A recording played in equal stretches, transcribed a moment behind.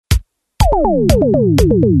Welcome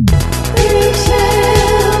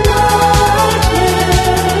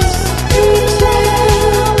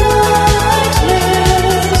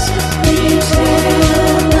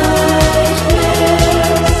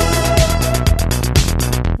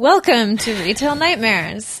to Retail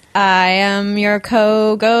Nightmares. I am your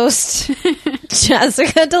co-ghost,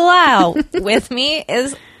 Jessica Delisle. With me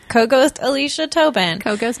is co-ghost Alicia Tobin.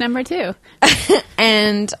 Co-ghost number 2.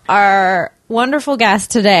 And our wonderful guest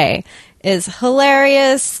today is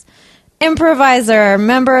hilarious improviser,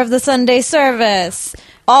 member of the Sunday service,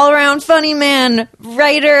 all-around funny man,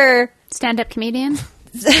 writer, stand-up comedian.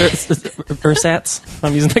 Ersatz, if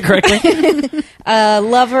I'm using that correctly.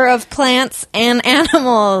 Lover of plants and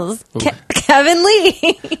animals, Kevin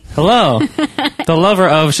Lee. Hello. The lover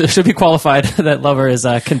of should be qualified. That lover is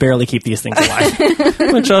can barely keep these things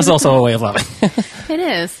alive, which is also a way of loving. It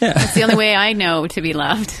is. Yeah. It's the only way I know to be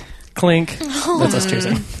loved. Clink. That's us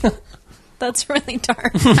choosing. That's really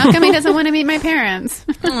dark. How come he doesn't want to meet my parents?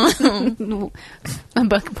 A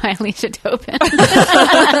book by Alicia Tobin.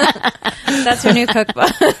 That's her new cookbook.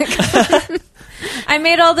 I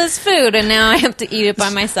made all this food and now I have to eat it by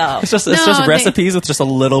myself. It's just recipes with just a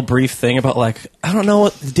little brief thing about I don't know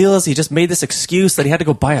what the deal is. He just made this excuse that he had to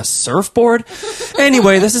go buy a surfboard.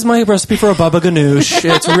 Anyway, this is my recipe for a baba ganoush.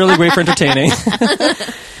 It's really great for entertaining.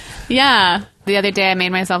 Yeah. The other day I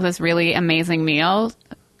made myself this really amazing meal.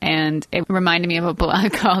 And it reminded me of a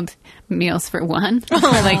blog called Meals for One.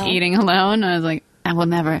 Like eating alone. I was like, I will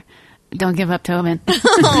never. Don't give up, Tobin.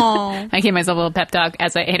 I gave myself a little pep talk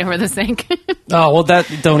as I ate over the sink. Oh, well,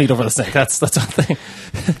 don't eat over the sink. That's a thing.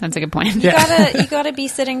 That's a good point. You gotta be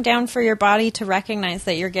sitting down for your body to recognize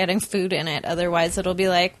that you're getting food in it. Otherwise, it'll be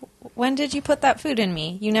like, when did you put that food in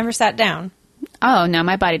me? You never sat down. Oh, no,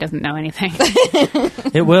 my body doesn't know anything.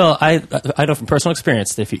 It will. I know from personal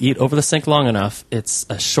experience that if you eat over the sink long enough, it's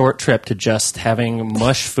a short trip to just having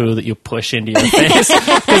mush food that you push into your face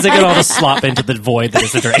because it can all just slop into the void that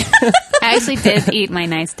is the drain. I actually did eat my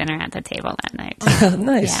nice dinner at the table that night.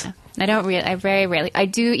 Nice. Yeah. I very rarely, I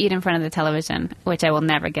do eat in front of the television, which I will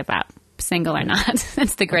never give up. Single or not.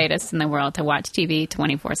 It's the greatest in the world to watch TV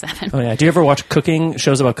 24/7. Oh, yeah. Do you ever watch cooking,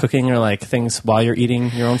 shows about cooking or things while you're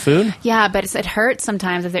eating your own food? Yeah, but it hurts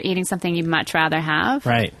sometimes if they're eating something you'd much rather have.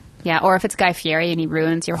 Right. Yeah, or if it's Guy Fieri and he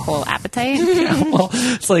ruins your whole appetite. Yeah, well,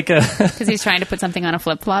 it's like because he's trying to put something on a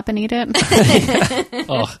flip-flop and eat it.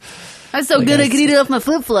 Oh. I'm so good I can eat it off my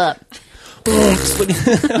flip-flop. What do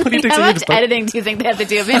you think? How much editing do you think they have to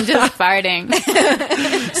do of him just farting?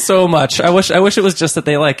 So much. I wish it was just that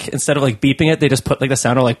they instead of beeping it, they just put the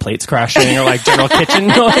sound of plates crashing or general kitchen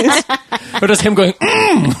noise, or just him going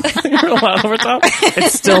real loud over top.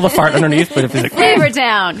 It's still the fart underneath, but if he's Flavor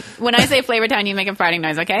Town. When I say Flavor Town, you make a farting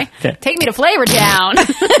noise, okay? Take me to Flavor Town.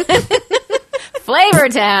 Flavor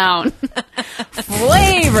Town.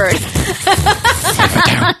 Flavored.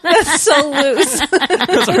 That's so loose.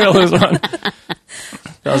 That's a real loose one.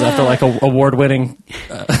 That was after a award-winning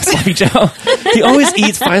Sloppy Joe. He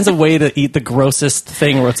always finds a way to eat the grossest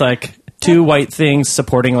thing where it's two white things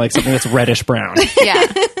supporting something that's reddish brown. Yeah.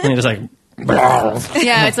 And he just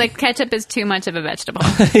yeah, it's ketchup is too much of a vegetable.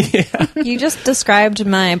 Yeah. You just described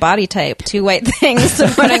my body type. Two white things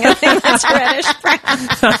supporting a thing that's reddish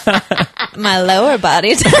brown. My lower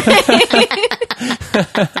body type.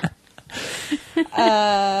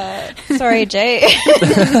 Sorry, Jay.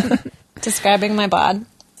 Describing my bod.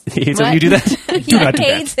 He hates when you do that? He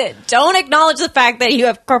hates it. Don't acknowledge the fact that you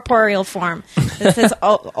have corporeal form. This is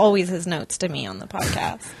always his notes to me on the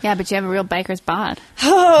podcast. Yeah, but you have a real biker's bod.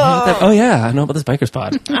 Oh, yeah. I know about this biker's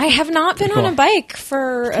bod. I have not been on a bike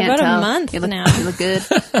for about a month now. You look good.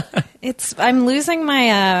 I'm losing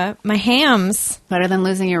my my hams. Better than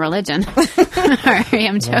losing your religion. Our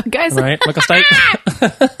ham joke, guys. Right? Like a steak.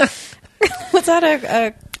 What's that?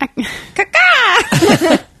 A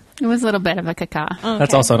caca? It was a little bit of a caca. Okay.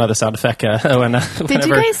 That's also another sound effect. Did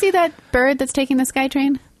you guys see that bird that's taking the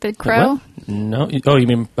SkyTrain? The crow? What? No. Oh, you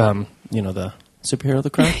mean the superhero,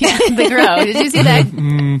 the crow? Yeah, the crow. Did you see that?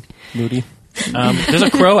 Moody. There's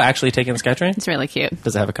a crow actually taking the SkyTrain. It's really cute.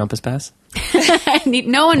 Does it have a compass pass?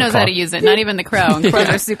 No one knows how to use it. Not even the crow. And crows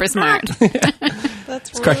are super smart.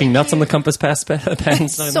 That's it's cracking nuts on the compass pass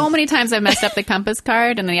pens. So many titimes I've messed up the compass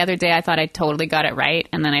card, and the other day I thought I totally got it right,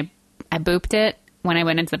 and then I booped it. when I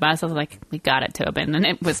went into the bus, I was like, we got it to open. And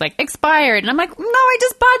it was like, expired. And I'm like, no, I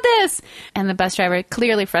just bought this. And the bus driver,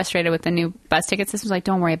 clearly frustrated with the new bus ticket system, was like,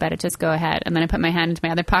 don't worry about it. Just go ahead. And then I put my hand into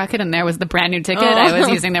my other pocket, and there was the brand new ticket. I was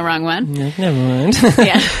using the wrong one. Never mind.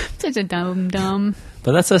 Yeah. Such a dumb.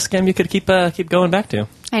 But that's a scam you could keep going back to.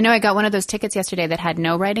 I know I got one of those tickets yesterday that had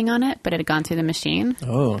no writing on it, but it had gone through the machine.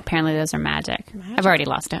 Oh. Apparently those are magic. I've already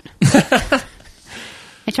lost it.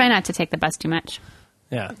 I try not to take the bus too much.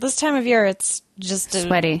 Yeah. This time of year, it's just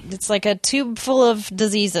sweaty. It's like a tube full of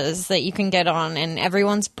diseases that you can get on, and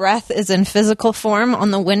everyone's breath is in physical form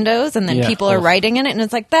on the windows, and then people are writing in it, and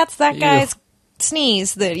it's like, that's that guy's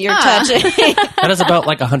sneeze that you're touching. That is about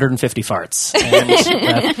like 150 farts. And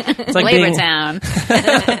it's like Flavor Town.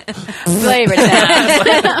 Flavor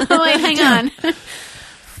Town. Oh, wait, hang on.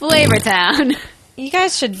 Flavor Town. You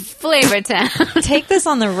guys should Flavor Town. take this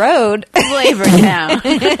on the road. Flavor Town.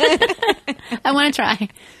 I want to try.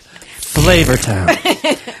 Flavor Town.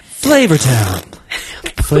 Flavor Town.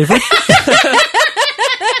 Flavor.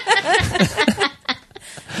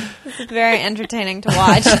 It's very entertaining to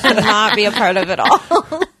watch and not be a part of it all.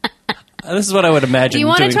 This is what I would imagine. You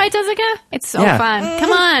want to doing. try, Jessica? It's so fun.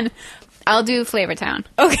 Come on. I'll do Flavor Town.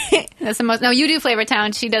 Okay. That's the most. No, you do Flavor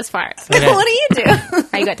Town. She does farts. Okay. What do you do?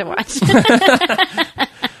 I got to watch.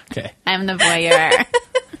 Okay. I'm the voyeur.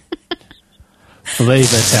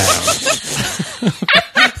 Flavor Town.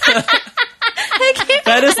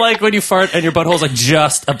 That is like when you fart and your butthole's like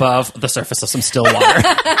just above the surface of some still water.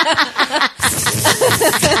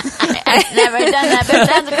 I've never done that, but it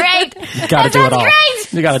sounds great. You gotta do it all.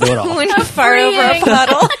 Great. You gotta do it all. When you fart over a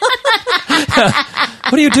puddle.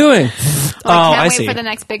 What are you doing? I can't wait see. for the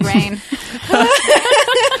next big rain.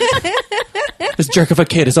 This jerk of a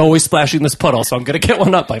kid is always splashing this puddle, so I'm gonna get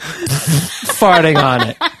one up by farting on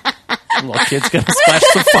it. Little kid's gonna splash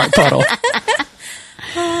some fart puddle.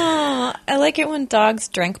 Oh, I like it when dogs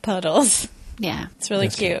drink puddles. Yeah. It's really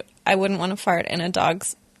cute. I wouldn't want to fart in a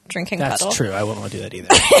dog's drinking puddle. That's true. I wouldn't want to do that either.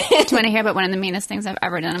 Do you want to hear about one of the meanest things I've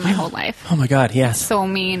ever done in my whole life? Oh my god, yes. So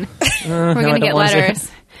mean. We're We're going to get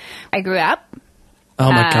letters. I grew up.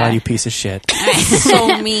 Oh my god, you piece of shit.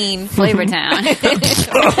 So mean. Flavor Town.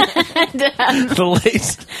 The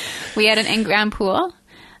lace. We had an in-ground pool,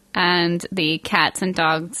 and the cats and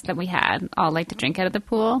dogs that we had all liked to drink out of the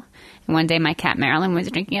pool. And one day my cat Marilyn was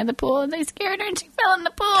drinking out of the pool, and they scared her and she fell in the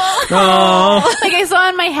pool. Oh. Like, I saw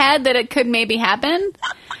in my head that it could maybe happen.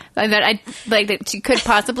 That she could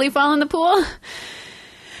possibly fall in the pool.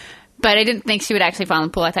 But I didn't think she would actually fall in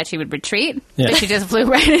the pool. I thought she would retreat. Yeah. But she just flew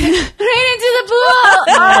right into the pool. Oh,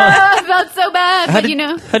 I felt so bad. How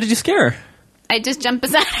did you scare her? I just jumped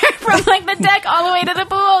beside her from like the deck all the way to the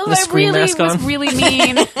pool. The scream mask was on? really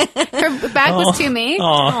mean. Her back was to me.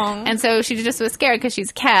 Aw. And so she just was scared because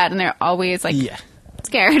she's a cat and they're always like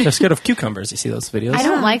scared. They're scared of cucumbers. You see those videos? I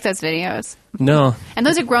don't like those videos. No. And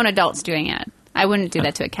those are grown adults doing it. I wouldn't do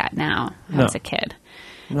that to a cat now. I was a kid.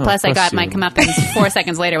 No, Plus, I of course got my you- comeuppance 4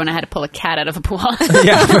 seconds later when I had to pull a cat out of a pool.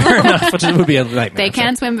 Yeah, fair enough. Which would be a nightmare. They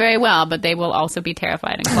can swim very well, but they will also be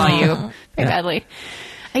terrified and claw you very badly.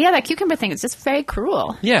 Yeah, that cucumber thing is just very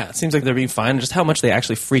cruel. Yeah, it seems like they're being fine. Just how much they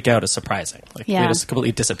actually freak out is surprising. Like Yeah. they just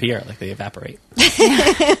completely disappear. Like they evaporate.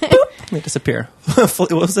 Boop, they disappear. What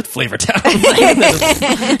was it? Flavor Town.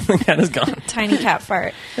 The cat is gone. Tiny cat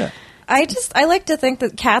fart. Yeah. I like to think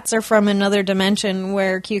that cats are from another dimension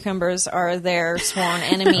where cucumbers are their sworn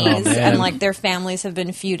enemies man. and like their families have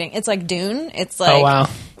been feuding. It's like Dune. It's like Oh wow,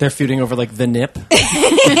 they're feuding over like the nip.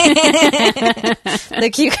 the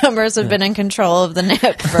cucumbers have been in control of the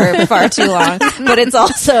nip for far too long. But it's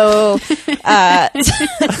also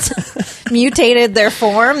mutated their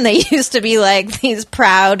form. They used to be like these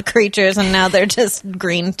proud creatures, and now they're just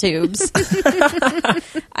green tubes.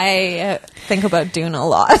 I think about Dune a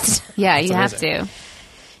lot. Yeah, you have amazing. to.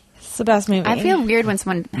 It's the best movie. I feel weird when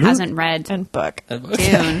someone hasn't read and book.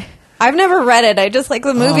 Dune. I've never read it. I just like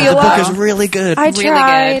the movie a The lot. book is really good. I really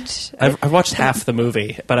tried. I've watched half the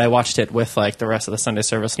movie, but I watched it with like the rest of the Sunday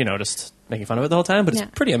service. You know, just making fun of it the whole time. But it's Yeah.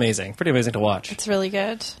 pretty amazing. Pretty amazing to watch. It's really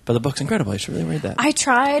good. But the book's incredible. You should really read that. I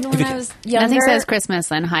tried when I was younger. Nothing says Christmas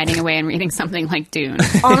than hiding away and reading something like Dune.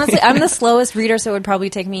 Honestly, I'm the slowest reader, so it would probably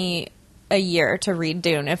take me a year to read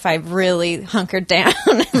Dune if I really hunkered down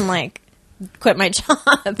and like quit my job.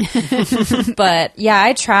 But yeah,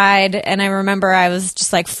 I tried, and I remember I was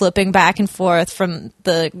just like flipping back and forth from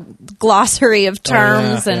the glossary of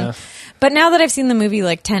terms yeah. But now that I've seen the movie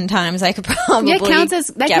like 10 times, I could probably Yeah, counts as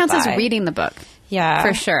get by. reading the book. Yeah,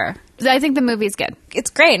 For sure. I think the movie's good. it's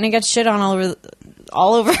great, and it gets shit on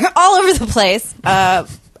all over the place.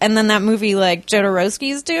 and then that movie like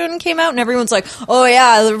Jodorowsky's Dune came out, and everyone's like, "Oh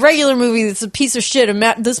yeah, the regular movie is a piece of shit, and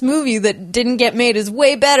this movie that didn't get made is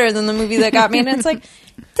way better than the movie that got made." And it's like,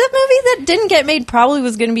 the movie that didn't get made probably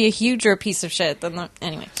was going to be a huger piece of shit than the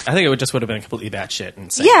anyway. I think it would have been completely batshit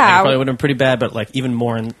insane. Yeah. Like, it probably would have been pretty bad, but like even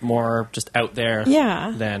more just out there.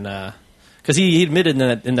 Yeah. Than because he admitted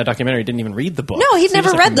in that documentary he didn't even read the book. No, he'd So never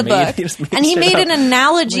just, read the made- book, he just and he shit made up. an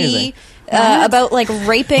analogy Amazing. about like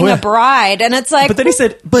raping Well, a bride, and it's like, But then he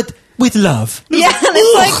said, "But with love." yeah, and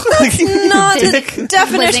it's like that's not Dick. a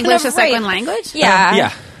definition Was English a of rape. second language? Yeah,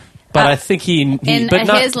 Yeah, but I think he In but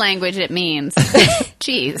not. his language, it means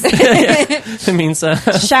cheese. It means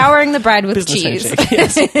showering the bride with business cheese. handshake.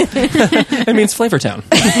 Yes. It means Flavortown.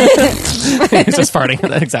 He's just farting at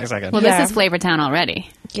that exact second. Well, Yeah. this is Flavortown already.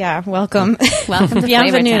 Yeah, welcome. Welcome to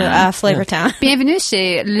Bienvenue Flavortown. à Flavortown. Bienvenue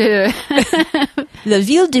chez le... La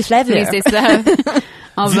ville du Oui, flavor. c'est ça.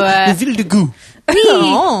 On va... Ville de goût.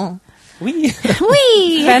 Oh, Oui.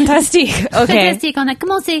 Oui! fantastique. Okay. Fantastique, on a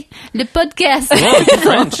commencé le podcast. Oh, good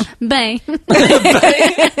French. Ben.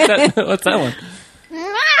 What's that one?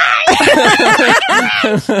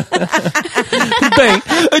 Bang.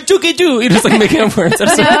 You just like making up words. I'm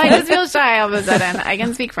No, sorry. I just feel shy all of a sudden. I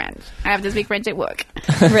can speak French. I have to speak French at work.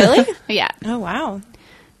 Really? Yeah. Oh wow.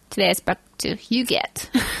 Today I spoke to Huguette.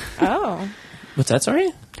 Oh. What's that,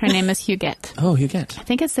 sorry? Her name is Huguette. Oh, you get. I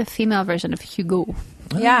think it's the female version of Hugo.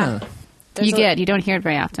 Yeah. Huguette. You don't hear it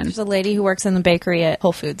very often. There's a lady who works in the bakery at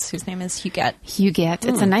Whole Foods whose name is Huguette. Huguette.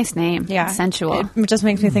 It's a nice name. Yeah. Sensual. It just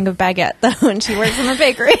makes me think of Baguette, though, when she works in the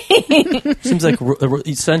bakery. Seems like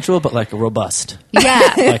sensual, but like robust. Yeah.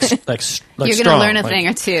 Like You're going to strong. learn a Like- thing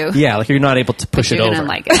or two. Yeah, like you're not able to push it You're over. going to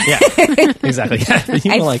like it. Yeah, exactly. Yeah, but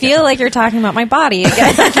you I will like feel it. like you're talking about my body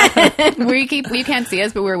again. You can't see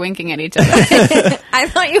us, but we're winking at each other. I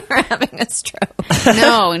thought you were having a stroke.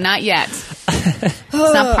 No, not yet. It's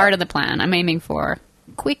not part of the plan. I'm aiming for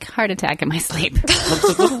quick heart attack in my sleep.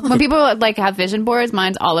 When people like have vision boards,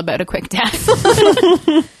 mine's all about a quick death.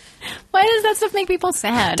 Why does that stuff make people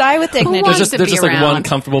sad? Die with dignity. Who There's wants just, to there's be just like around? one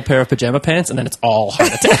comfortable pair of pajama pants, and then it's all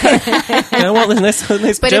heart attack. I want nice But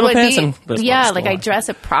it pajama would pants. be, And there's yeah, one like I still on. dress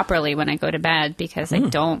it properly when I go to bed because I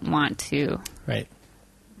don't want to Right.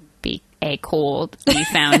 be be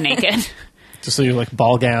found naked. Just so you like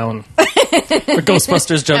ball gown, or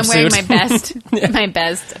Ghostbusters I'm wearing jumpsuit, my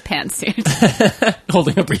best pantsuit,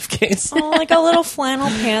 holding a briefcase. Oh, like a little flannel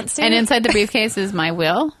pantsuit. and inside the briefcase is my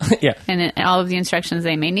will Yeah. and all of the instructions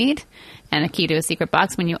they may need. And a key to a secret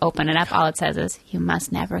box. When you open it up, all it says is, "You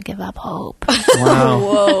must never give up hope." Wow.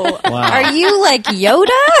 Whoa. Wow. Are you like Yoda?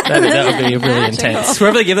 That would be really intense.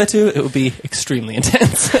 Whoever they give that to, it would be extremely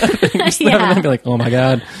intense. Just Yeah. having them be like, oh my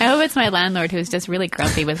god. I hope it's my landlord who's just really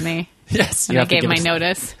grumpy with me. Yes. And I gave my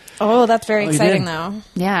notice. Oh, that's very you exciting, did. though.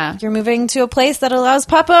 Yeah. You're moving to a place that allows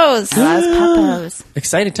puppos. Allows puppos.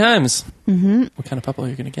 Exciting times. Mm-hmm. What kind of puppo are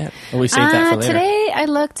you going to get? Or we save that for later. Today I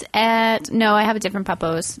looked at... No, I have a different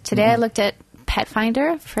puppos. Today I looked at Pet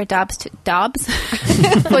Finder for Dobbs to adopt.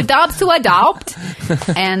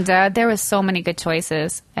 And there was so many good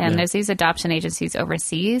choices. And Yeah. there's these adoption agencies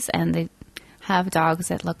overseas, and they have dogs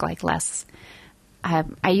that look like less...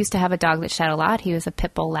 I used to have a dog that shed a lot. He was a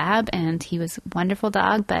pit bull lab, and he was a wonderful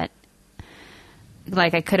dog, but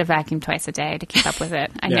like I could have vacuumed twice a day to keep up with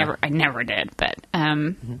it. I Yeah. never did. But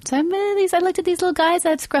so I looked at these little guys that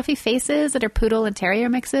had scruffy faces that are poodle and terrier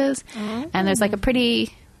mixes, and there's like a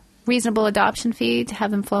pretty reasonable adoption fee to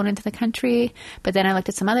have them flown into the country. But then I looked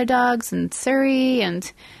at some other dogs in Surrey, and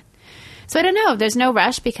so I don't know. There's no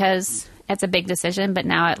rush because it's a big decision, but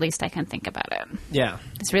now at least I can think about it. Yeah.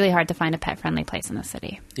 It's really hard to find a pet-friendly place in the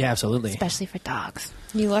city, Yeah, absolutely. especially for dogs.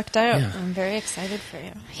 You lucked out. Yeah. I'm very excited for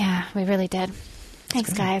you. Yeah, we really did.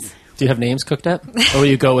 Thanks, guys. Do you have names cooked up? Or will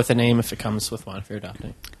you go with a name if it comes with one if you're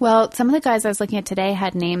adopting? Well, some of the guys I was looking at today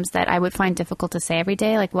had names that I would find difficult to say every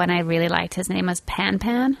day. Like one I really liked, his name was Pan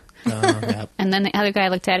Pan. Yeah. And then the other guy I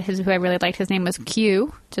looked at, who I really liked, his name was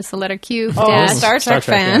Q, just the letter Q. Oh, dash, Star Trek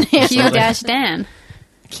fan. yeah. Q dash Dan.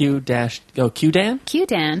 Q Dan? Q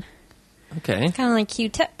Dan. Okay. Kind of like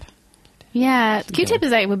Q-tip. Yeah, Q-tip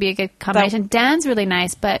would be a good combination. Dan's really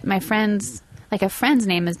nice, but my friend's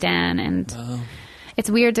name is Dan, and it's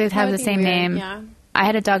weird to have the same name. Yeah. I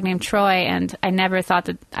had a dog named Troy, and I never thought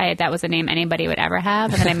that was a name anybody would ever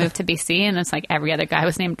have. And then I moved to BC, and it's like every other guy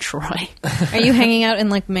was named Troy. Are you hanging out in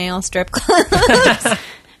like male strip clubs?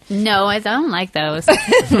 No, I don't like those.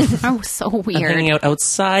 They're so I'm weird. hanging out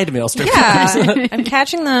outside male strip Yeah. clubs. I'm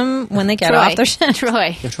catching them when they get Troy. off their shit.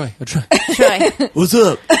 Troy. Go Troy. Go Troy. Troy. What's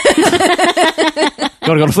up? You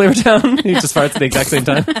want to go to Flavortown? You just farts at the exact same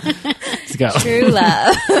time. Let's go. True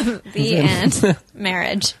love. The end.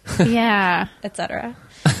 Marriage, Yeah. etc.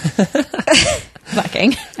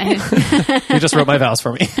 Fucking. You just wrote my vows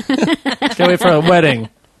for me. Can't wait for a wedding,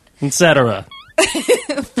 etc.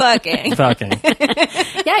 Fucking. Fucking.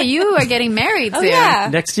 Yeah, you are getting married soon. Oh, yeah.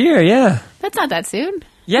 Next year, yeah. That's not that soon.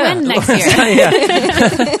 Yeah. When next year?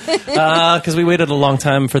 Yeah. Because we waited a long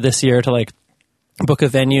time for this year to like book a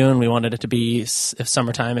venue, and we wanted it to be if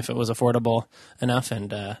summertime if it was affordable enough.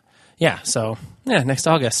 And so next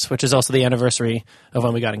August, which is also the anniversary of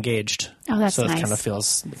when we got engaged. Oh, that's so nice. it kind of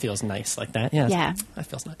feels nice like that. Yeah. Yeah. That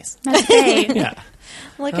feels nice. That's great. Yeah.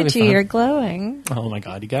 Look That'd at be you, fun. you're glowing. Oh my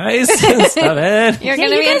God, you guys. Stop it. You're Yeah, going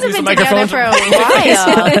to you guys be have Use been the together for a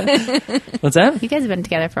while. What's that? You guys have been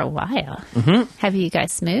together for a while. Have you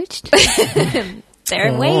guys smooched?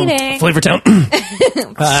 there waiting. Flavortown.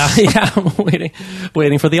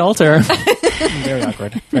 Waiting for the altar. Very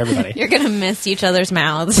awkward for everybody. You're going to miss each other's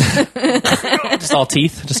mouths. Just all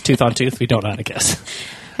teeth, just tooth on tooth. We don't know how to kiss.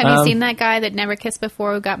 Have you seen that guy that never kissed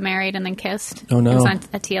before who got married and then kissed? Oh, no. It was on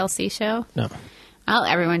a TLC show. No. Well,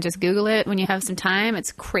 everyone just Google it when you have some time.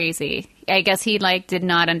 It's crazy. I guess he did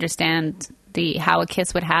not understand how a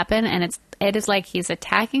kiss would happen, and it is like he's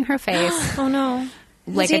attacking her face Oh, no.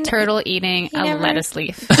 like he a turtle eating a never- lettuce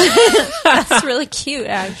leaf. That's really cute,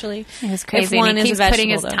 actually. It was crazy. If one And he is keeps a putting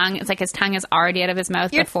his vegetable, though. tongue. It's like his tongue is already out of his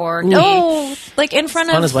mouth You're- before. Oh, like in front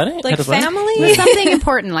of On his wedding? like At his wedding? family? Something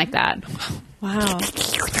important like that. Wow.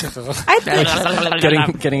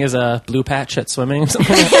 Getting his blue patch at swimming.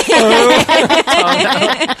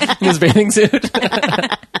 In his bathing suit.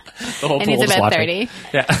 The whole And pool he's just about watching. 30.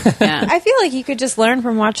 Yeah. Yeah. I feel like you could just learn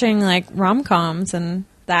from watching like rom-coms and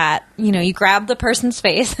that, you grab the person's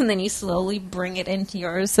face and then you slowly bring it into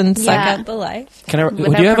yours and suck Yeah. out the life. Would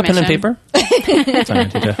Without you have a pen and permission. paper? Sorry, I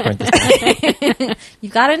need to write this down. You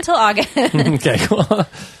got it until August. Okay, cool.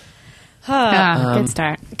 Good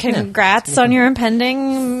start. Congrats on your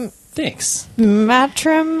impending Thanks.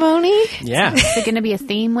 matrimony. Yeah. Is it going to be a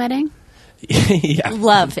theme wedding? Yeah.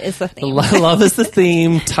 Love is the theme. Love is the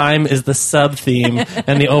theme, time is the sub theme,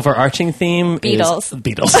 and the overarching theme Beatles. is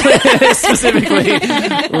Beatles.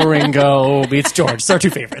 Specifically, Ringo beats George. It's our two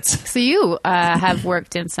favorites. So you have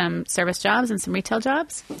worked in some service jobs and some retail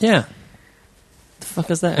jobs. Yeah. The fuck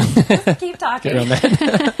is that? Keep Get talking. on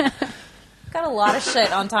that. Got a lot of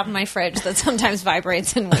shit on top of my fridge that sometimes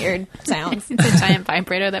vibrates in weird sounds. It's a giant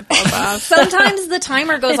vibrator that falls off. Sometimes the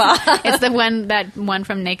timer goes off. It's that one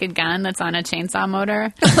from Naked Gun that's on a chainsaw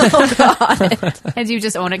motor. Oh God! And you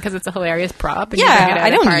just own it because it's a hilarious prop. And you bring it Yeah, out I at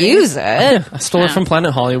don't parties. use it. I stole it from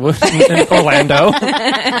Planet Hollywood in Orlando.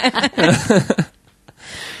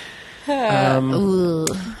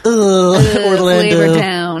 Flavor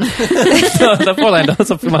Town. The Orlando. That's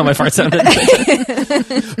how my fart sounded.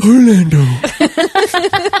 Orlando.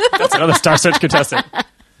 That's another Star Search contestant.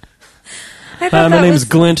 My name's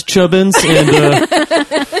Glint Chubbins, and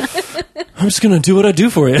I'm just going to do what I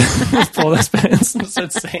do for you. Pull his pants and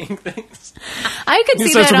start saying things. I could He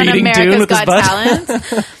see starts that on reading Dune America's with his Got butt.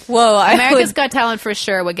 Talent. Whoa, America's Got Talent for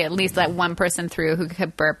sure would get at least that one person through who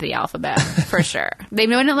could burp the alphabet for sure. They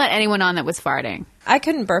wouldn't let anyone on that was farting. I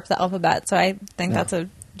couldn't burp the alphabet, so I think that's a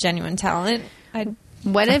genuine talent.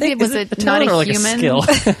 What if it was Is it not talent a or like human? a skill?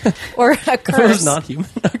 Or a If it was curse. not human,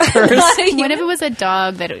 a curse. What if it was a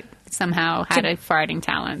dog that somehow had a farting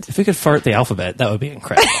talent? If we could fart the alphabet, that would be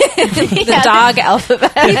incredible. The dog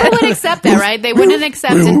alphabet. People would accept that, right? They wouldn't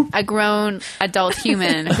accept a grown adult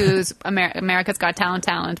human whose America's Got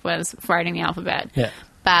Talent was farting the alphabet. Yeah.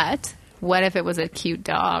 But what if it was a cute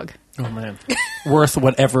dog? Oh man, worth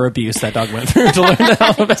whatever abuse that dog went through to learn the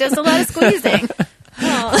alphabet. Just a lot of squeezing.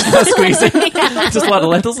 Squeezing, just a lot of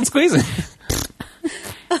lentils and squeezing.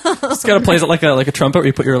 Just gotta play it like a trumpet, where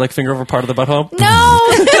you put your finger over part of the butthole. No!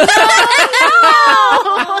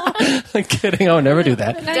 I'm kidding. I would never do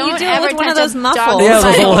that. No, Don't you do it ever with one of touch a those muffles. dog. Yeah,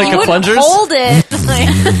 those little, you wouldn't plungers. hold it.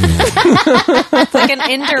 It's like an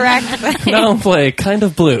indirect thing. Now play kind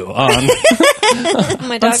of blue on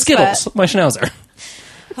My dog's Skittles, my schnauzer.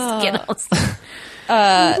 Skittles.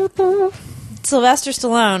 Sylvester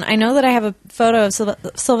Stallone. I know that I have a photo of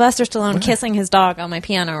Sylvester Stallone kissing his dog on my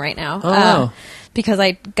piano right now. Oh, wow. Because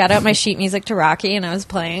I got out my sheet music to Rocky and I was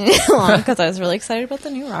playing along because I was really excited about the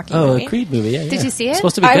new Rocky Oh, movie. a Creed movie. Yeah, Did you see it? It's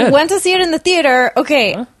supposed to be I good. went to see it in the theater.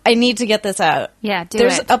 Okay, I need to get this out. Yeah, do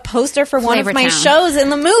There's it. a poster for one of my Flavortown. shows in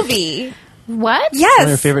the movie. What? Yes. One of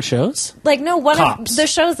your favorite shows? Like, no, one Cops. of the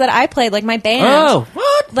shows that I played, like my band. Oh,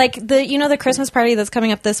 what? Like the Christmas party that's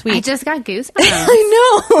coming up this week. I just got goosebumps.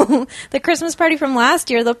 I know. The Christmas party from last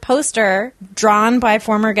year, the poster drawn by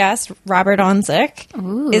former guest Robert Onzik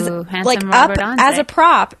Ooh, is handsome like Robert up Onzik. as a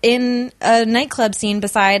prop in a nightclub scene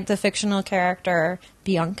beside the fictional character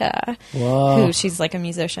Bianca, Whoa. who she's like a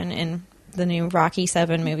musician in the new Rocky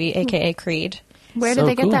 7 movie, aka Creed. Where So did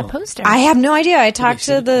they get that cool. poster? I have no idea. I talked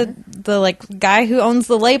to the like guy who owns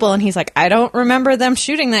the label, and he's like, I don't remember them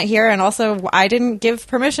shooting that here, and also I didn't give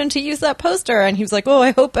permission to use that poster. And he was like, oh,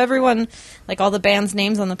 I hope everyone, like all the band's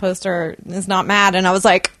names on the poster, is not mad. And I was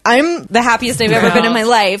like, I'm the happiest I've ever been in my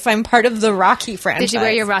life. I'm part of the Rocky franchise. Did you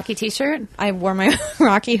wear your Rocky t-shirt? I wore my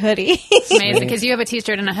Rocky hoodie. Amazing, because you have a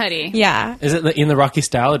t-shirt and a hoodie. Yeah. Is it in the Rocky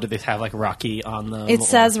style, or do they have like Rocky on them? It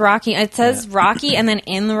says Rocky. It says Rocky, and then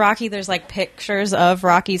in the Rocky, there's like pictures of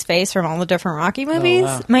Rocky's face from all the different Rocky movies.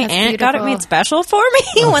 wow. My That's aunt got it beautiful. made special for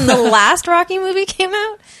me when the last Rocky movie came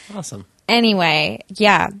out. Awesome. Anyway,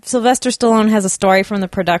 yeah, Sylvester Stallone has a story from the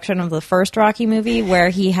production of the first Rocky movie where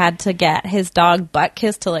he had to get his dog butt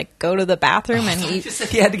kissed to like go to the bathroom, and he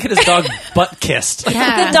He had to get his dog butt kissed.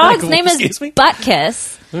 Yeah. the dog's Like, name excuse is me? Butt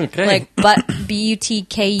Kiss, Okay. like butt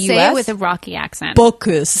Butkus. Say it with a Rocky accent.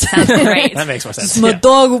 Buckus. Great. that makes more sense. My Yeah.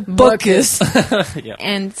 dog Buckus. Yeah.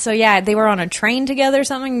 And so, yeah, they were on a train together or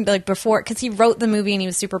something, like before, because he wrote the movie and he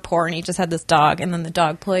was super poor and he just had this dog, and then the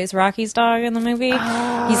dog plays Rocky's dog in the movie.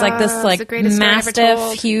 He's like this, the like, greatest story ever mastiff,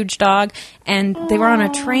 told. huge dog, and they were on a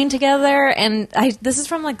train together, and this is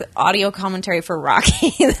from, like, the audio commentary for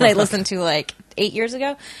Rocky that I listened to, like, 8 years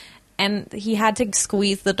ago. And he had to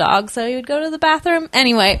squeeze the dog so he would go to the bathroom.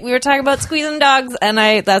 Anyway, we were talking about squeezing dogs, and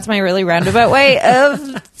that's my really roundabout way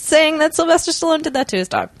of saying that Sylvester Stallone did that to his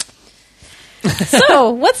dog.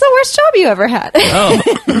 So, what's the worst job you ever had?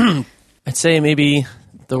 Oh, I'd say maybe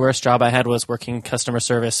the worst job I had was working customer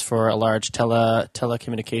service for a large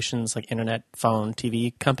telecommunications, like internet, phone,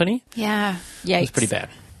 TV company. Yeah. Yikes. It was pretty bad.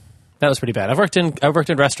 That was pretty bad. I've worked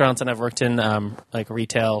in restaurants and I've worked in like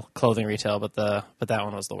retail, clothing retail, but that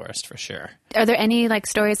one was the worst for sure. Are there any like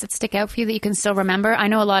stories that stick out for you that you can still remember? I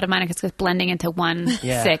know a lot of mine are just blending into one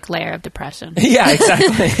Yeah. thick layer of depression. Yeah,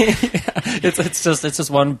 exactly. Yeah. It's just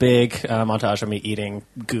one big montage of me eating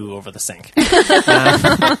goo over the sink.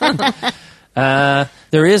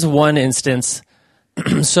 There is one instance.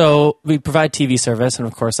 So we provide TV service and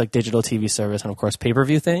of course like digital TV service and of course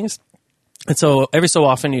pay-per-view things. And so every so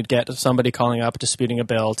often you'd get somebody calling up disputing a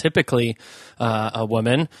bill, typically a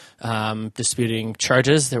woman disputing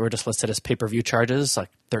charges that were just listed as pay-per-view charges, like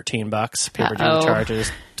 $13, pay-per-view Uh-oh.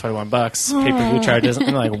 charges, $21, pay-per-view charges. And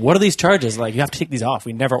I'm like, what are these charges? Like, you have to take these off.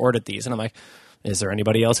 We never ordered these. And I'm like, is there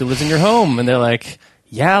anybody else who lives in your home? And they're like,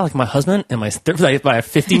 yeah, like my husband and my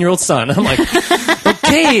 15-year-old son. I'm like,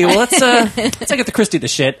 okay, well, let's get the Christie the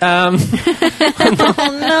shit. Oh,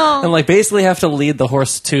 no. And like basically have to lead the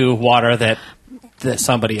horse to water that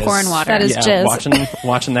somebody is Pouring water. That is jizz.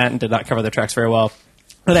 watching that and did not cover their tracks very well.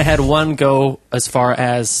 But I had one go as far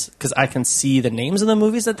as, because I can see the names of the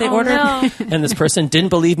movies that they ordered, no. and this person didn't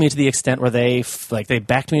believe me to the extent where they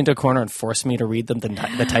backed me into a corner and forced me to read them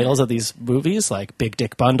the titles of these movies, like Big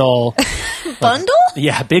Dick Bundle. Bundle?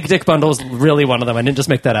 Yeah, Big Dick Bundle is really one of them. I didn't just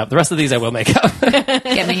make that up. The rest of these I will make up.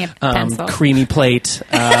 Get me a pencil. Creamy Plate.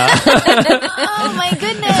 Oh my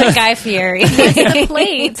goodness. Guy Fieri. The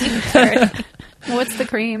plate. What's the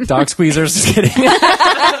cream? Dog Squeezers, just kidding.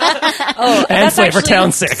 Oh, And that's Flavor actually,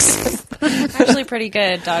 Town 6. actually pretty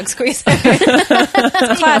good, Dog Squeezer.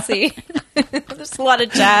 It's classy. There's a lot of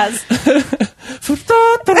jazz.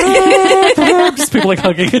 Just people like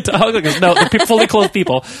hugging a dog. Like, no, the fully clothed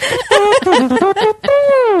people.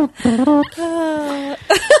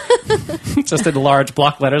 Just in large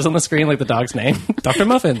block letters on the screen, like the dog's name, Dr.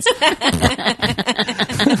 Muffins.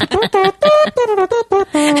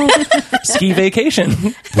 Ski Vacation.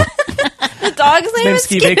 The dog's name Name's is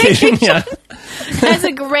Ski Vacation. Yeah. That's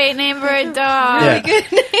a great name for a dog.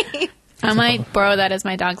 Yeah. I might borrow that as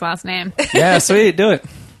my dog's last name. Yeah, sweet. Do it.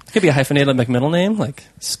 It could be a hyphenated like middle name, like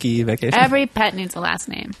Ski Vacation. Every pet needs a last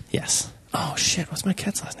name. Yes. Oh shit! What's my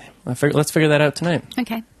cat's last name? Let's figure that out tonight.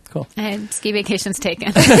 Okay. Cool. Ski vacation's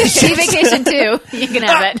taken. Ski vacation too. You can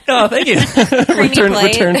have it. Oh, thank you.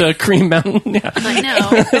 return to Cream Mountain. Yeah. I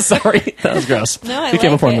know. Sorry, that was gross. No, I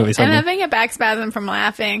Became like a porn it. movie. I'm Suddenly. having a back spasm from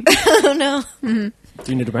laughing. Oh, no. Do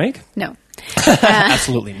you need a break? No.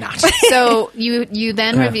 Absolutely not. So you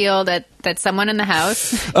then reveal that someone in the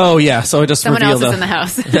house, Oh yeah, so I just someone else revealed is in the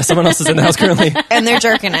house. Yeah, someone else is in the house currently. And they're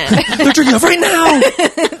jerking it. They're drinking it right now.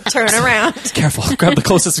 Turn around. Careful. Grab the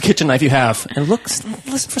closest kitchen knife you have and listen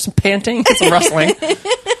for some panting, some rustling.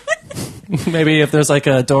 Maybe if there's like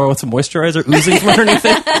a door with some moisturizer oozing from underneath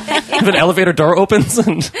it. If an elevator door opens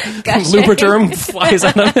and Lubriderm flies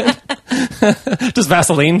out of it. Just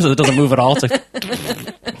Vaseline so it doesn't move at all. It's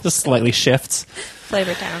like, just slightly shifts.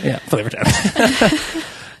 Flavor Town. Yeah, Flavor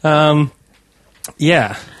Town.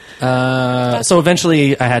 Yeah. So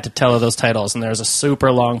eventually I had to tell her those titles, and there was a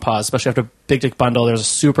super long pause, especially after Big Dick Bundle. There was a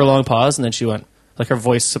super long pause, and then she went, like her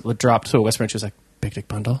voice would drop to a whisper, and she was like, "Big dick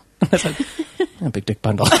bundle." And I said, "Yeah, big dick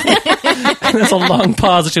bundle." And there's a long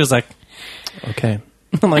pause, and she was like, "Okay."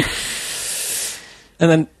 I'm like,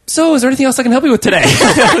 and then, "So, is there anything else I can help you with today?"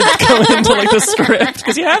 Go into like the script,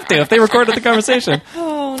 because you have to if they recorded the conversation.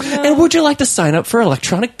 Oh no! And would you like to sign up for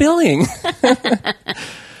electronic billing?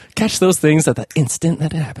 Catch those things at the instant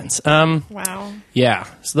that it happens. Wow. Yeah,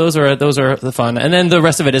 so those are the fun, and then the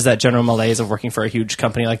rest of it is that general malaise of working for a huge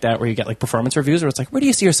company like that, where you get like performance reviews, where it's like, "Where do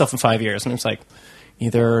you see yourself in 5 years?" And it's like,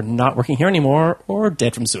 either not working here anymore or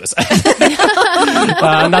dead from suicide.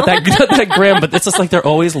 Not that grim, but it's just like they're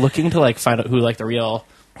always looking to like find out who like the real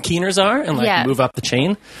keeners are and like move up the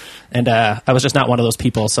chain. And I was just not one of those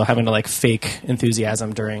people, so having to like fake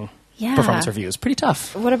enthusiasm during performance reviews, pretty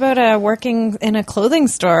tough. What about working in a clothing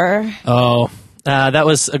store? Oh, that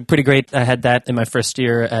was pretty great. I had that in my first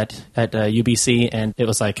year at UBC, and it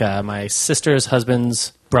was like my sister's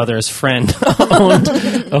husband's brother's friend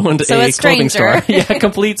owned So a clothing store. Yeah,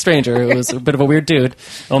 complete stranger. It was a bit of a weird dude,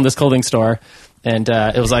 owned this clothing store, and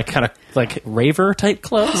it was like kind of like raver type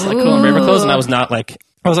clothes, like cool and raver clothes, and I was not like,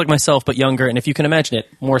 I was like myself, but younger, and if you can imagine it,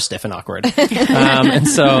 more stiff and awkward. And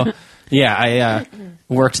so, yeah, I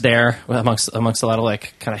worked there amongst a lot of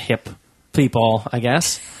like kind of hip people, I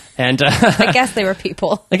guess. And I guess they were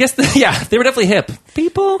people. I guess they were definitely hip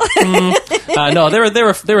people. No,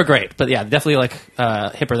 they were great, but yeah, definitely like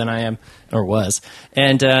hipper than I am or was,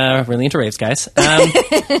 and really into raves, guys. Have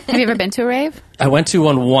you ever been to a rave? I went to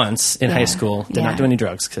one once in high school. Did not do any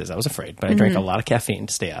drugs because I was afraid, but I drank a lot of caffeine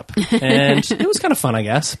to stay up, and it was kind of fun, I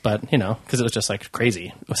guess. But because it was just like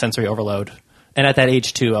crazy sensory overload, and at that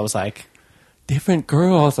age too, I was like, different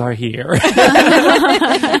girls are here. But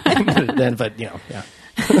yeah.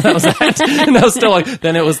 That was that. And that was still like,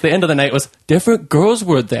 then it was the end of the night was different girls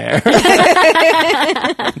were there.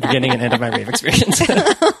 Beginning and end of my rave experience.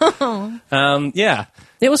 Yeah,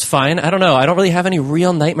 it was fine. I don't know. I don't really have any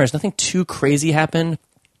real nightmares. Nothing too crazy happened.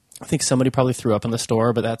 I think somebody probably threw up in the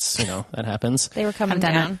store, but that's, that happens. They were coming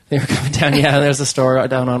down. They were coming down. Yeah, there's a store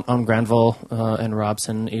down on Granville and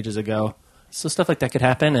Robson ages ago. So stuff like that could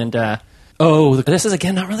happen. And, this is,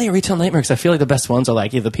 again, not really a retail nightmare because I feel like the best ones are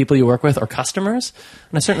like either the people you work with or customers.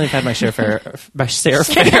 And I certainly have had my share fare. So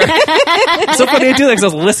funny I do that because I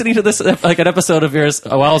was listening to this, like an episode of yours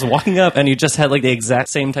while I was walking up, and you just had like the exact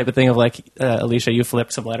same type of thing of like, Alicia, you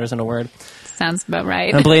flipped some letters in a word. Sounds about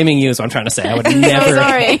right. I'm blaming you is what I'm trying to say. I would never.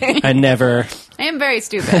 Sorry. I never. I am very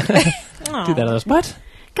stupid. Do that. Others. What?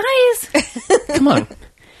 Guys. Come on.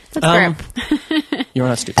 Let's burp. You're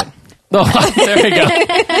not stupid. Oh, there we go.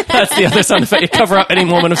 That's the other sound effect. You cover up any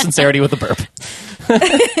moment of sincerity with a burp.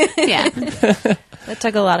 Yeah. That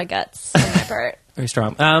took a lot of guts on my part. Very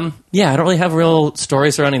strong. Yeah, I don't really have real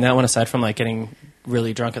stories surrounding that one aside from like getting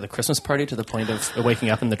really drunk at the Christmas party to the point of waking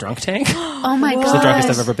up in the drunk tank. Oh my god. It's the drunkest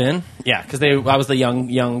I've ever been. Yeah, because I was the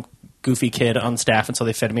young goofy kid on staff, and so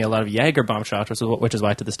they fed me a lot of Jaeger bomb shots, which is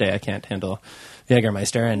why to this day I can't handle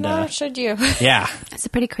Jägermeister. And no, should you? Yeah, it's a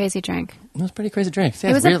pretty crazy drink. It was a pretty crazy drink. Yeah,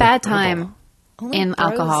 it was really a bad time in gross.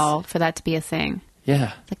 alcohol for that to be a thing.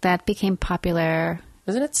 Yeah, like that became popular.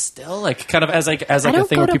 Isn't it still like kind of as a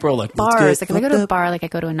thing where people are like bars? Like if I go to a bar, like I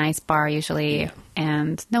go to a nice bar usually,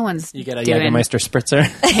 and no one's. You get a Jägermeister spritzer.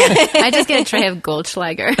 I just get a tray of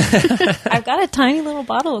Goldschlager. I've got a tiny little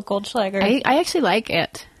bottle of Goldschlager. I actually like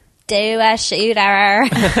it. Do a shooter.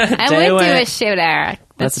 I would do a shooter.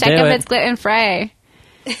 Let's check if it's gluten free.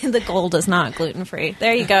 The gold is not gluten free.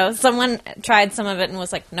 There you go. Someone tried some of it and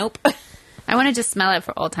was like, nope. I want to just smell it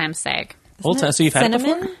for old time's sake. Old time. So you've had cinnamon?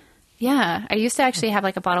 it before? Yeah, I used to actually have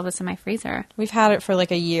like a bottle of this in my freezer. We've had it for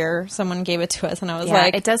like a year. Someone gave it to us, and I was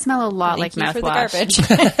like, it does smell a lot like mouthwash. For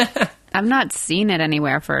the garbage. I've not seen it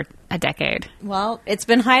anywhere for a decade. Well, it's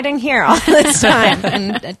been hiding here all this time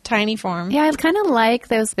in a tiny form. Yeah, I kind of like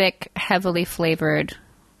those big, heavily flavored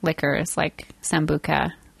liquors like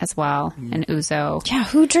Sambuca as well and Ouzo. Yeah,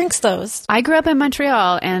 who drinks those? I grew up in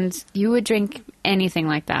Montreal, and you would drink anything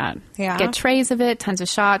like that. Yeah. Get trays of it, tons of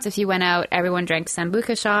shots. If you went out, everyone drank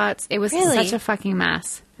Sambuca shots. It was such a fucking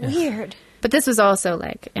mess. Weird. But this was also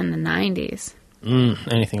like in the 90s.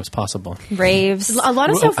 Anything was possible. Raves. A lot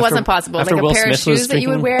of stuff wasn't possible. Like a pair of shoes that you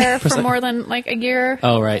would wear for more than like a year.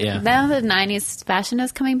 Oh, right, yeah. Now the 90s fashion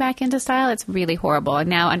is coming back into style. It's really horrible. I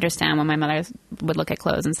now understand when my mother would look at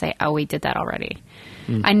clothes and say, oh, we did that already.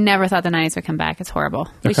 I never thought the 90s would come back. It's horrible.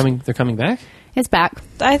 They're coming back? It's back.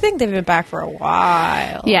 I think they've been back for a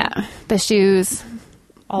while. Yeah. The shoes,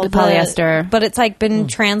 all the polyester. But it's like been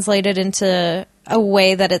translated into a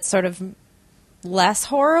way that it's sort of less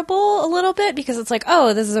horrible a little bit, because it's like,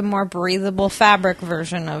 oh, this is a more breathable fabric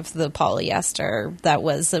version of the polyester that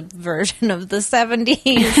was a version of the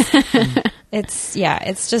 70s.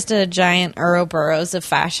 It's just a giant Ouroboros of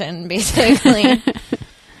fashion, basically.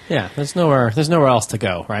 Yeah, there's nowhere else to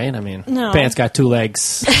go, right? I mean, No. pants got 2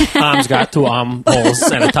 legs, arms got 2 arm holes,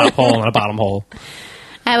 and a top hole and a bottom hole.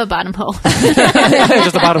 I have a bottom hole.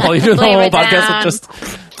 Just a bottom hole. You do the Lay whole it podcast with just...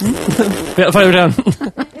 Fire down.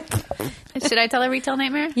 Should I tell a retail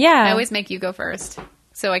nightmare? Yeah. I always make you go first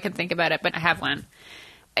so I can think about it, but I have one.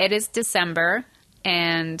 It is December,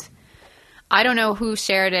 and I don't know who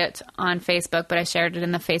shared it on Facebook, but I shared it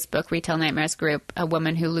in the Facebook Retail Nightmares group, a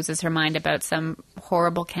woman who loses her mind about some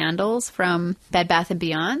horrible candles from Bed Bath &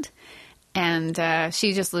 Beyond. And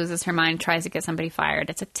she just loses her mind, tries to get somebody fired.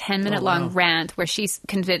 It's a 10-minute long rant where she's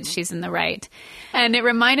convinced she's in the right. And it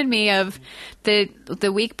reminded me of the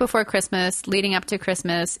week before Christmas, leading up to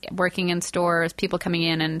Christmas, working in stores, people coming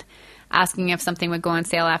in and asking if something would go on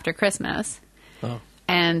sale after Christmas. Oh.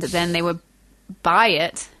 And then they would buy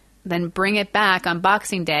it, then bring it back on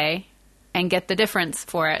Boxing Day and get the difference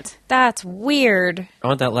for it. That's weird. I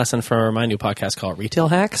want that lesson for my new podcast called Retail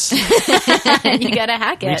Hacks. You gotta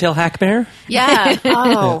hack it. Retail Hack Bear. Yeah.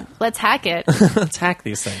 Oh, let's hack it. Let's hack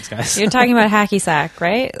these things, guys. You're talking about hacky sack,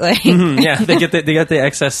 right? Like, Yeah, they get the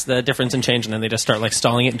excess, the difference in change, and then they just start like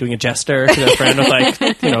stalling it and doing a gesture to their friend with like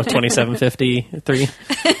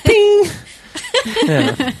 $27.53. Bing.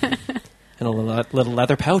 Yeah. And a little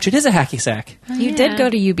leather pouch. It is a hacky sack. you did go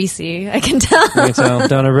to UBC, I can tell. Right, so I'm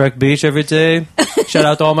down at Wreck Beach every day. Shout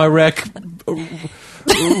out to all my Wreck Oh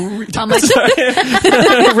my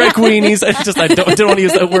Wreck weenies. I don't want to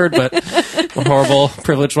use that word, but I'm a horrible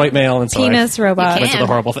privileged white male, and so Penis I robot. went to the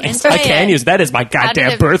horrible things. Enjoy I can it. use that as my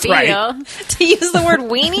goddamn birthright. To use the word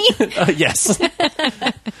weenie? Yes,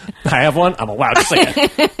 I have one. I'm allowed to say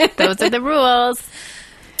it. Those are the rules.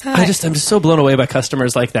 I'm just so blown away by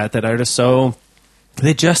customers like that are just so,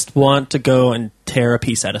 they just want to go and tear a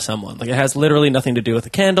piece out of someone. Like, it has literally nothing to do with the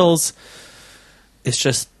candles. It's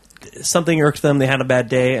just something irked them. They had a bad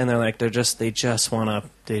day, and they're like, they just want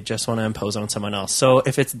to impose on someone else. So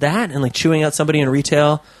if it's that and like chewing out somebody in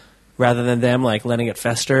retail rather than them like letting it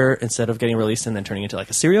fester instead of getting released and then turning into like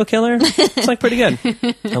a serial killer, it's like pretty good.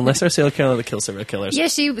 Unless they're a serial killer that kills serial killers. Yeah,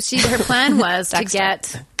 her plan was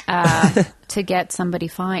to get somebody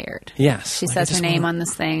fired. Yes. She Like, says they her just name wanna- on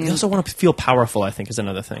this thing. They also want to feel powerful, I think, is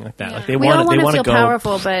another thing like that. Like they We all want want to to feel go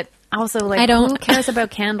powerful, but also like, I don't- who cares about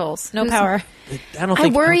candles? No power. I don't I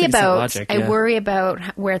think worry it's that about logic, I yeah. worry about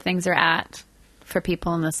where things are at for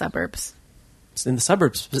people in the suburbs. In the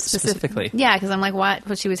suburbs specifically. Yeah, because I'm like, what?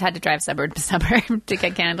 Well, she was had to drive suburb to suburb to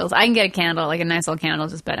get candles. I can get a candle, like a nice old candle,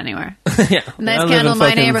 just about anywhere. Yeah. Nice I live candle in my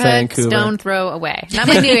fucking neighborhood. Vancouver. Stone throw away. Not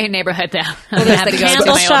my new neighborhood though. I'm there's gonna have the to go to candle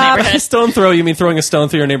my old shop. neighborhood. Stone throw, you mean throwing a stone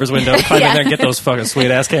through your neighbor's window, climb in there and get those fucking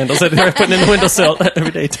sweet ass candles that they're putting in the windowsill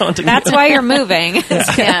every day, taunting That's you. why you're moving.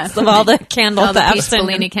 Yeah. Of all the candle All the peach thefts. and-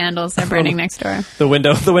 Bellini candles are burning next door. The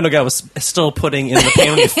window guy was still putting in the pane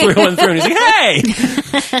when you threw one through, and he's like, "Hey,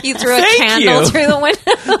 You threw a Thank candle you. through the window.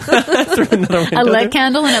 threw another window." A there. lit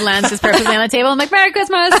candle and it lands just perfectly on the table. I'm like, Merry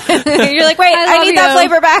Christmas. You're like, wait, I love need that you.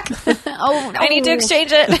 flavor back. Oh, I need to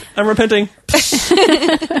exchange it. I'm repenting.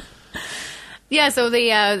 Yeah, so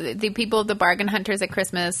the people, the bargain hunters at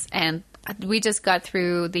Christmas, and we just got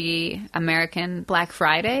through the American Black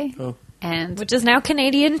Friday, and Which is now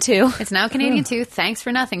Canadian, too. it's now Canadian too. Thanks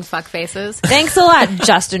for nothing, fuck faces. Thanks a lot,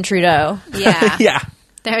 Justin Trudeau. Yeah. Yeah.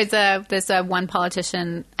 There's this one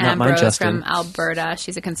politician, Not mine, Ambrose Justin. from Alberta.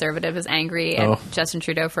 She's a conservative, is angry Oh. at Justin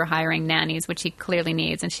Trudeau for hiring nannies, which he clearly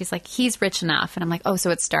needs. And she's like, he's rich enough. And I'm like, oh,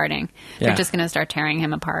 so it's starting. Yeah. They're just going to start tearing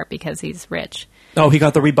him apart because he's rich. Oh, he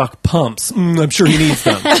got the Reebok pumps. I'm sure he needs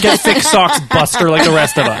them. Get thick socks, Buster, like the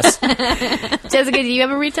rest of us. Jessica, do you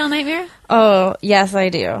have a retail nightmare? Oh, yes, I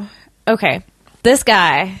do. Okay. This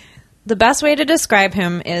guy, the best way to describe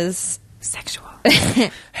him is Sexual.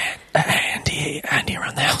 Andy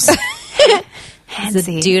around the house.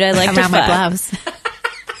 the dude I like to around my fuck.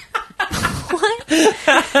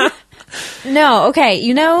 gloves. No, okay.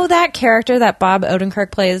 You know that character that Bob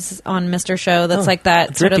Odenkirk plays on Mr. Show that's like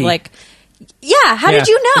that sort of Drippy. like... Yeah, how did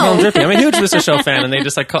you They call him know? Drippy. I'm a huge Mr. Show fan, and they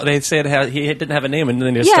just like they said he didn't have a name, and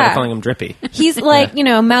then they just Yeah. started calling him Drippy. He's like, you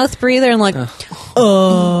know, mouth breather and like,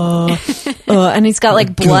 and he's got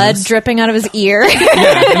like blood dripping out of his ear.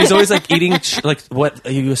 Yeah, and he's always like eating like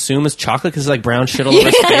what you assume is chocolate because like brown shit all over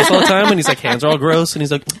his face all the time, and he's like hands are all gross, and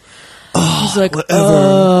he's like, He's like,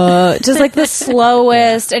 whatever. just like the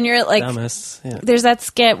slowest. And you're like, Dumbest. Yeah. there's that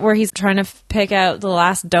skit where he's trying to pick out the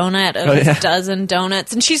last donut of Oh, his yeah. dozen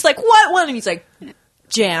donuts, and she's like, "What one?" And he's like,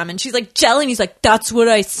 jam. And she's like, jelly. And he's like, that's what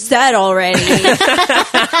I said already.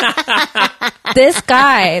 This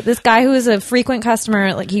guy who is a frequent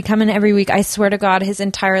customer, like he'd come in every week. I swear to God, his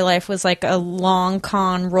entire life was like a long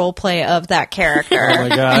con role play of that character. Oh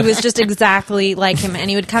my God. He was just exactly like him. And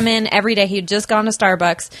he would come in every day. He'd just gone to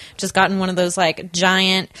Starbucks, just gotten one of those like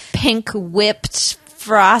giant pink whipped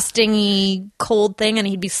frosting-y cold thing, and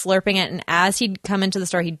he'd be slurping it, and as he'd come into the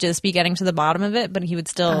store he'd just be getting to the bottom of it, but he would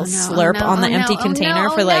still slurp on the empty container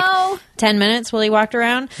for like 10 minutes while he walked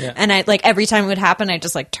around. And I like every time it would happen I'd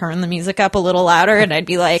just like turn the music up a little louder, and I'd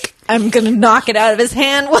be like, I'm gonna knock it out of his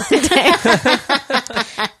hand one day.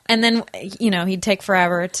 And then he'd take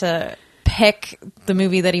forever to pick the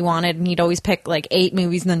movie that he wanted, and he'd always pick like 8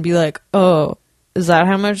 movies and then be like, oh, is that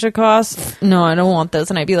how much it costs? No, I don't want those.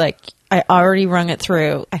 And I'd be like, I already rung it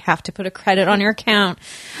through. I have to put a credit on your account.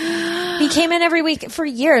 He came in every week for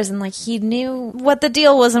years, and like he knew what the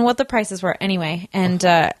deal was and what the prices were. Anyway, and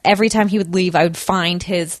every time he would leave, I would find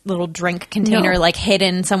his little drink container like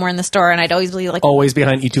hidden somewhere in the store, and I'd always be like, always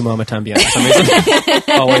behind Y Tu Mama Tambien for some reason.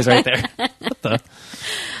 Always right there. What the?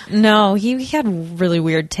 No, he had really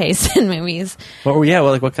weird taste in movies. What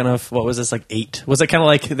was this, like 8? Was it kind of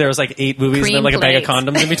like there was like 8 movies and then like a bag of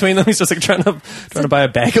condoms in between them? He's just like trying to buy a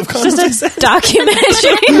bag of condoms. Just a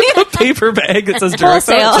documentary. A paper bag that says direct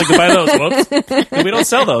on it. It's like, to buy those. Whoops. We don't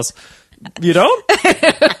sell those. You don't?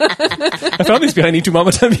 I found these behind Y Tu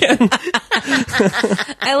Mama Tambien.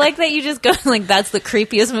 I like that you just go like, that's the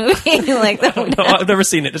creepiest movie. Like, no, I've never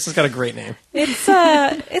seen it. It's just got a great name.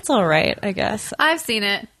 It's all right, I guess. I've seen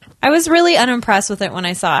it. I was really unimpressed with it when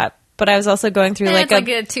I saw it, but I was also going through it's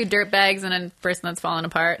like 2 dirt bags and a person that's falling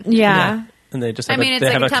apart. Yeah. And they just have it's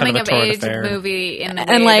like a coming of age movie in the way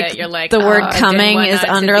and like that you're like, the word coming is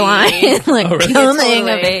underlined. Like, really? coming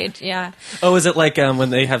of age. Yeah. Oh, is it like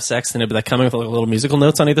when they have sex and it'd be like coming with like little musical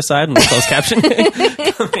notes on either side and the closed caption?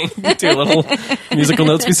 Coming, 2 little musical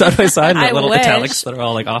notes be side by side and I little wish. italics that are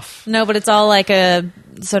all like off. No, but it's all like a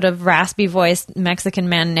sort of raspy voiced Mexican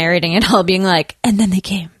man narrating it all, being like, and then they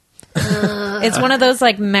came. It's one of those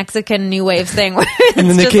like Mexican new wave thing where and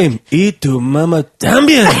then they came, Y Tu Mama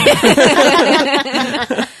Tambien.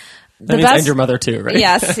 That means and your mother too, right?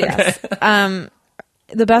 Yes.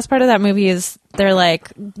 The best part of that movie is they're like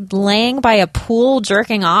laying by a pool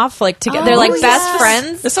jerking off, like together. They're like best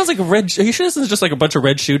friends. This sounds like a red. Are you sure this is just like a bunch of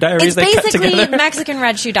Red Shoe Diaries? It's they cut basically together? Mexican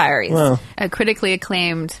Red Shoe Diaries. Wow. A critically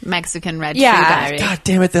acclaimed Mexican Red Shoe Yeah. Diary. God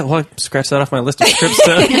damn it! Scratch that off my list of scripts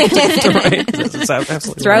to write. It's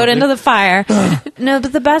absolutely Throw it amazing. into the fire. No,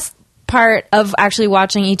 but the best part of actually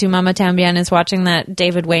watching Y Tu Mama Tambien is watching that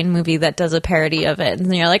David Wayne movie that does a parody of it,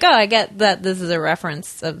 and you're like, oh, I get that this is a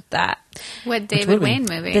reference of that. What David Wayne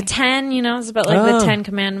movie? The 10, it's about like the 10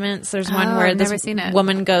 commandments. There's one where I've this never seen it.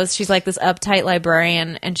 woman goes, she's like this uptight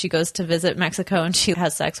librarian, and she goes to visit Mexico, and she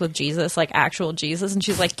has sex with Jesus, like actual Jesus, and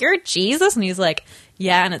she's like, you're Jesus? And he's like,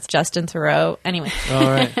 yeah, and it's Justin Theroux. Anyway. All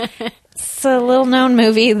right. It's a little known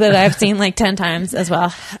movie that I've seen like 10 times as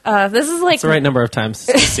well. This is like It's the right number of times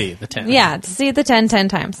to see the 10. Yeah, to see the 10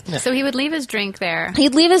 times. Yeah. So he would leave his drink there.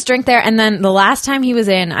 He'd leave his drink there, and then the last time he was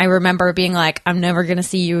in, I remember being like, I'm never going to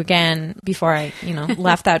see you again. Before I,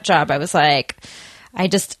 left that job, I was like, I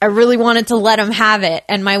really wanted to let him have it.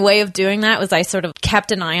 And my way of doing that was I sort of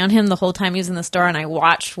kept an eye on him the whole time he was in the store, and I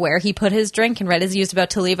watched where he put his drink, and right as he was about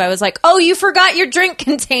to leave, I was like, oh, you forgot your drink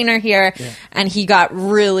container here. Yeah. And he got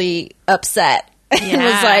really upset. It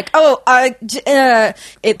was like,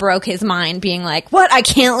 it broke his mind, being like, what? I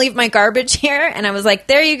can't leave my garbage here? And I was like,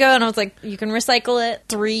 there you go. And I was like, you can recycle it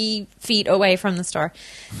 3 feet away from the store.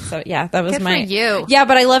 So yeah, that was Good for you. Yeah,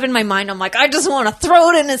 but I love in my mind, I'm like, I just want to throw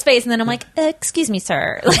it in his face. And then I'm like, excuse me,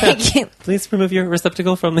 sir. Like, please remove your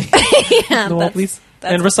receptacle from the, the wall, please.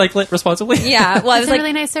 And recycle it responsibly. Yeah. Well, I was it's like,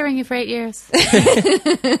 really nice serving you for 8 years. This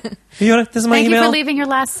is my Thank email. you for leaving your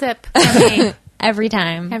last sip for me. Every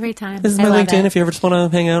time. Every time. This is my LinkedIn if you ever just want to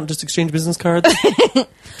hang out and just exchange business cards.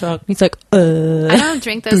 Talk. He's like, I don't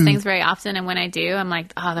drink those things very often, and when I do, I'm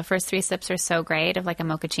like, oh, the first 3 sips are so great of like a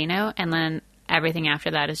mochaccino, and then everything after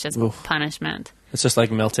that is just punishment. It's just like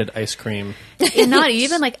melted ice cream. And not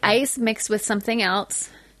even like ice mixed with something else.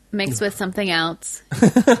 Mixed with something else.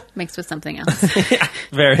 Mixed with something else.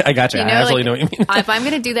 Yeah, I got you. I absolutely know what you mean. If I'm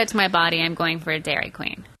going to do that to my body, I'm going for a Dairy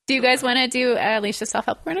Queen. Do you guys want to do Alicia's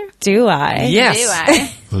self-help corner? Do I? Yes. Do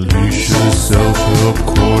I? Alicia's self-help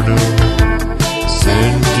corner.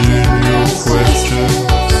 Send in your questions.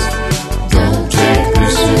 Don't take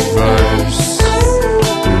this advice.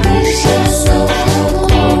 Alicia's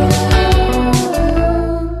self-help corner.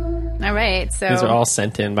 All right. So These are all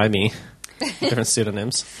sent in by me. Different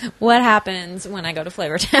pseudonyms. What happens when I go to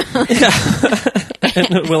Flavortown?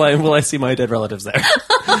 And will I see my dead relatives there?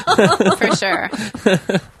 For sure.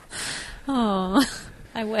 Oh,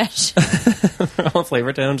 I wish. They're all in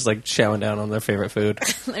Flavortown, just like chowing down on their favorite food.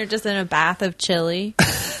 They're just in a bath of chili.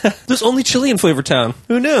 There's only chili in Flavortown.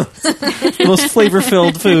 Who knew? The most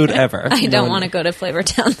flavor-filled food ever. I don't want to go to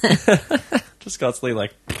Flavortown then. Just constantly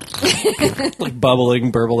like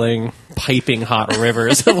bubbling, burbling, piping hot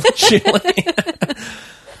rivers of chili.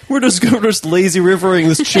 We're just lazy rivering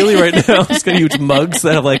this chili right now. It's got huge mugs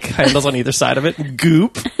that have like handles on either side of it.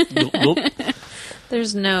 Goop.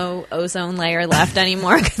 There's no ozone layer left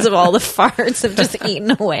anymore because of all the farts have just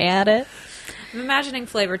eaten away at it. I'm imagining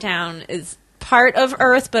Flavortown is part of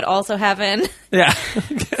Earth, but also heaven. Yeah.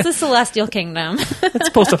 It's the celestial kingdom. It's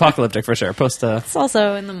post-apocalyptic for sure. It's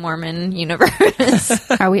also in the Mormon universe.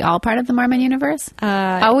 Are we all part of the Mormon universe?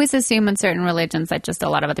 I always assume in certain religions that just a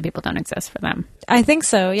lot of other people don't exist for them. I think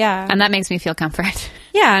so, yeah. And that makes me feel comfort.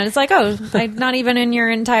 Yeah, and it's like, I'm not even in your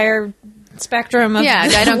entire spectrum of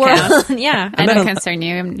I don't world. count. Yeah. I don't concern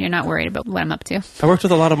you. You're not worried about what I'm up to. I worked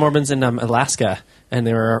with a lot of Mormons in Alaska, and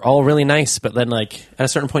they were all really nice, but then like at a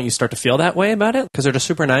certain point you start to feel that way about it because they're just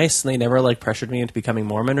super nice, and they never like pressured me into becoming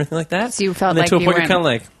Mormon or anything like that. So you felt and then like to a you point you're weren't- kind of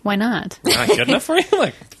like, Why not? not good enough for you?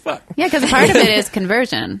 Like, fuck. Yeah, because part of it is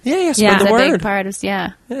conversion. Yeah, spread Yeah. the It's a word. big part of,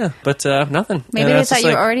 yeah. Yeah, but nothing. Maybe And they it's thought just you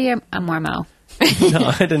were like, already a Mormo. No,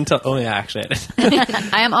 I didn't tell. Oh, yeah, actually, I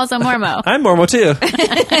did. I am also Mormo. I'm Mormo, too.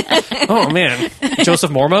 Oh, man. Joseph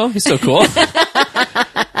Mormo? He's so cool.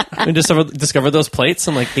 We discovered those plates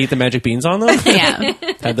and, like, ate the magic beans on them. Yeah.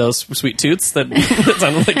 Had those sweet toots that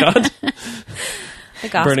sounded like God. The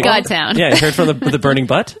gospel. Godtown. Yeah, you heard from the burning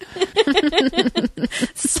butt?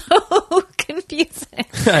 So confusing.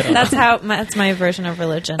 I don't know. That's my version of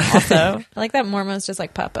religion also. I like that Mormon's just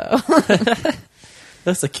like Puppo.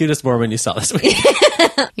 That's the cutest Mormon you saw this week.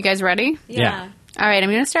 You guys ready? Yeah. All right, I'm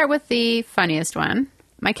going to start with the funniest one.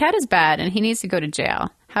 My cat is bad and he needs to go to jail.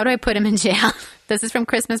 How do I put him in jail? This is from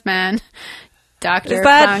Christmas Man. Dr. Is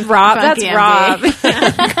that Rob? That's Rob.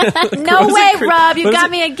 No way, Rob. You what is got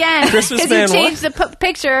it? me again. Christmas Because you Man changed the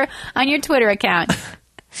picture on your Twitter account.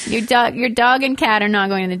 Your dog and cat are not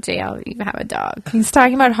going to jail. You have a dog. He's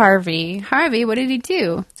talking about Harvey. Harvey, what did he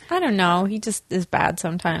do? I don't know. He just is bad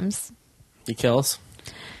sometimes. He kills.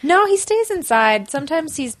 No, he stays inside.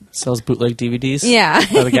 Sometimes Sells bootleg DVDs. Yeah.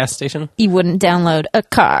 At the gas station. he wouldn't download a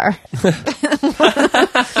car.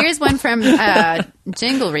 Here's one from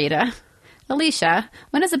Jingle Rita. Alicia,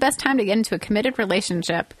 when is the best time to get into a committed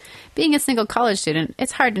relationship? Being a single college student,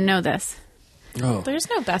 it's hard to know this. Oh. There's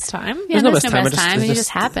no best time. Yeah, there's no best It time. It just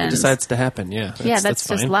happens. It decides to happen, yeah. That's just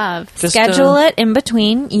fine. love. Just, Schedule it in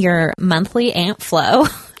between your monthly ant flow.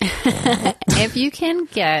 If you can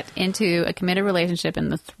get into a committed relationship in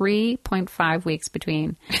the 3.5 weeks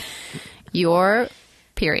between your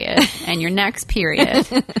period and your next period,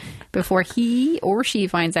 before he or she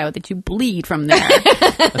finds out that you bleed from there,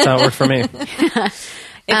 That's how it worked for me.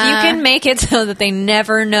 If you can make it so that they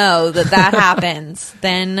never know that happens,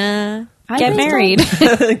 then get think married.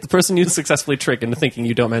 I think the person you successfully trick into thinking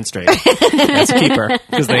you don't menstruate. That's keeper.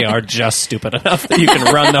 Because they are just stupid enough that you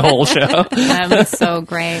can run the whole show. that was so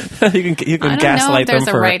great. you can I don't know gaslight if there's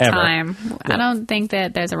them a right forever. time. I don't think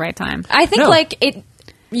that there's a right time. I think No. like it.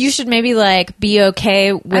 You should maybe like be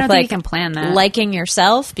okay with don't think like you can plan that. liking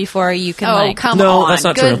yourself before you can. Oh, like, come No, on. that's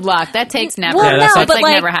not Good true. luck. That takes never. Well, Yeah, that's no, not- but like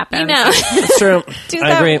like never happens. You know, It's true. Do I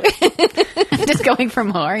that. agree. Just going for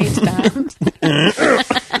more each time.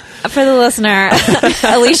 for the listener,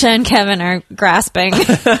 Alicia and Kevin are grasping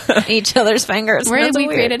each other's fingers. Where That's we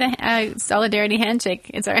weird. created a solidarity handshake.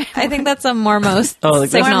 It's all right. I think that's a Mormos Oh, like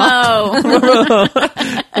signal.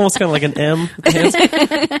 Mormo. Almost kind of like an M.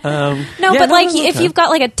 No, Yeah, but like no, if okay. you've got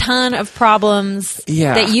like a ton of problems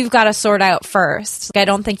Yeah. that you've got to sort out first, I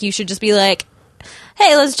don't think you should just be like,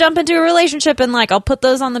 hey, let's jump into a relationship and like I'll put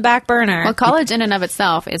those on the back burner. Well, college in and of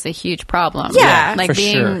itself is a huge problem. Yeah, like for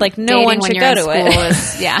being sure. Like, no dating one when should you're go in to school it.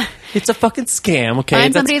 is yeah. It's a fucking scam, okay?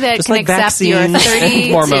 Find That's somebody that just can like accept your vaccines and $30,000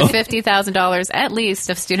 to hormones. $50,000 at least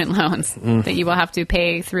of student loans that you will have to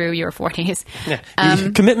pay through your 40s.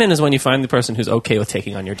 Yeah. Commitment is when you find the person who's okay with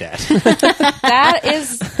taking on your debt. That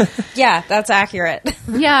is, yeah, that's accurate.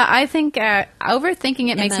 Yeah, I think overthinking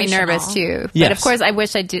it makes me Emotional. nervous too. But Yes. of course, I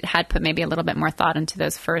wish I had put maybe a little bit more thought into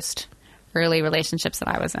those first early relationships that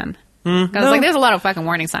I was in. Because like, there's a lot of fucking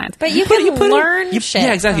warning signs. But you can learn shit.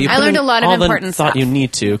 Yeah, exactly. You I put learned in a lot of all the important thought stuff. you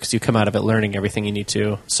need to because you come out of it learning everything you need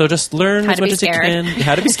to. So just learn How as to much be as you scared. can.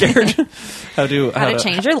 How to be scared. how to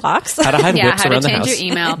change your locks. How to hide Yeah, whips how to around the change house.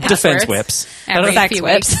 your email Defense passwords whips. every Sex few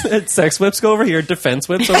whips. weeks. Sex whips go over here. Defense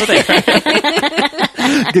whips over there.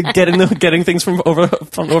 getting things from over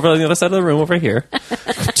on the other side of the room over here.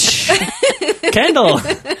 Candle.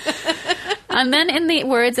 And then in the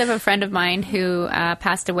words of a friend of mine who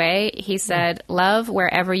passed away, he said, love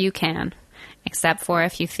wherever you can, except for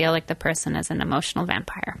if you feel like the person is an emotional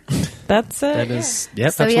vampire. That's it. That is,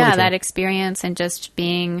 yep, So absolutely yeah, true. that experience and just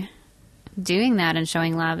doing that and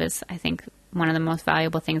showing love is, I think, one of the most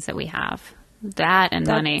valuable things that we have. That and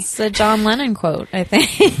money. That's a John Lennon quote, I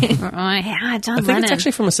think. Yeah, John I think Lennon. it's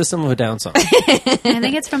actually from a System of a Down song. I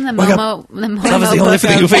think it's from the Momo. The Love is the only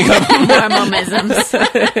thing you think of.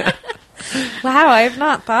 Mormonisms. Wow, I've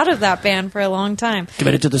not thought of that band for a long time.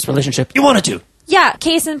 Committed to this relationship. You wanted to. Yeah,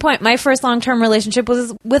 case in point, my first long-term relationship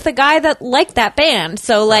was with a guy that liked that band.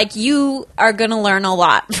 So, like, you are going to learn a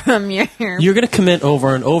lot from your... You're going to commit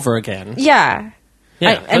over and over again. Yeah.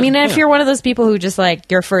 Yeah, I mean, if yeah. you're one of those people who just, like,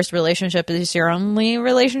 your first relationship is your only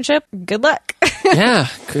relationship, good luck. Yeah,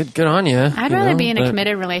 good on you. I'd rather be in a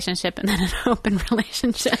committed relationship and then an open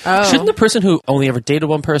relationship. Shouldn't the person who only ever dated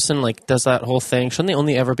one person, like, does that whole thing, shouldn't they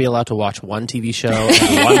only ever be allowed to watch one TV show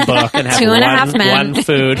and one book and have 2.5 Men. one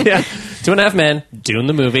food? Yeah. 2.5 Men, doing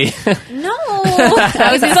the movie. No. I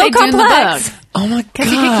was going to so say doing the complex. book. Oh my god! Because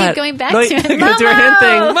you can keep going back no, to it. You're gonna do a hand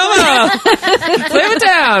thing, Mama. Flame it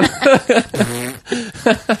down.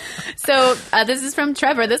 So this is from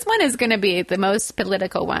Trevor. This one is going to be the most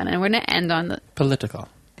political one, and we're going to end on the... Political.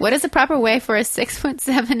 What is the proper way for a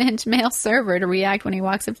 6'7" male server to react when he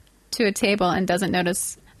walks up to a table and doesn't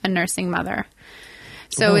notice a nursing mother?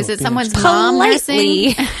 So is it someone's mom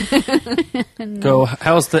nursing? Politely. Go.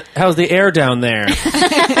 How's the air down there?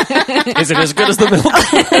 Is it as good as the milk?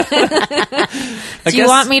 Do you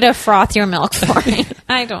want me to froth your milk for me?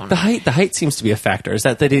 I don't The know. height seems to be a factor. Is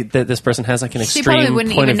that this person has like an She extreme probably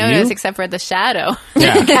wouldn't point even of notice view? except for the shadow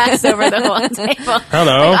Yeah. that casts over the whole table.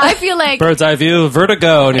 Hello. I feel like, Bird's eye view,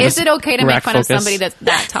 vertigo. And you is just it okay to make rack fun of focus. somebody that's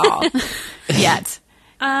that tall yet?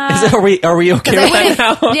 Are we okay with that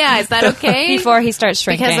now? Yeah, is that okay? Before he starts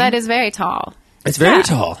shrinking. Because that is very tall. It's very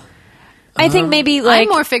tall. I think maybe, like... I'm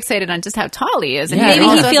more fixated on just how tall he is. And Yeah, maybe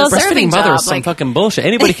no, he the feels a breastfeeding serving mother job. is some fucking bullshit.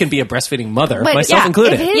 Anybody can be a breastfeeding mother, But myself yeah,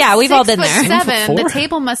 included. if he's Yeah, we've all been there. 6'7", the 4.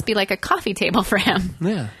 table must be like a coffee table for him.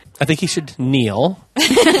 Yeah. I think he should kneel.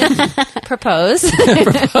 propose.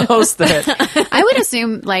 Propose that. I would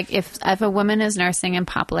assume, like, if a woman is nursing in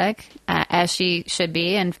public, as she should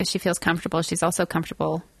be, and if she feels comfortable, she's also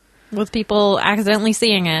comfortable. With people accidentally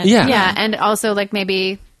seeing it. Yeah. Yeah, and also, like,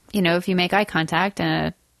 maybe, you know, if you make eye contact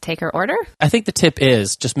and take her order. I think the tip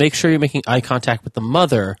is just make sure you're making eye contact with the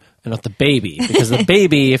mother and not the baby. Because the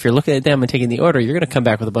baby, if you're looking at them and taking the order, you're going to come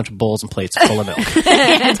back with a bunch of bowls and plates full of milk.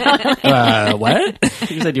 What?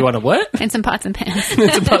 You said you want a what? And some pots and pans.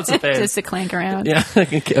 Some pots and pans. Just to clank around. Yeah,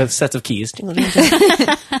 sets of keys.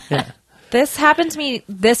 This happened to me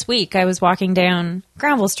this week. I was walking down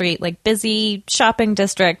Granville Street, like busy shopping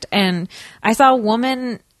district, and I saw a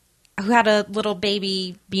woman who had a little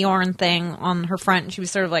baby Bjorn thing on her front. And she was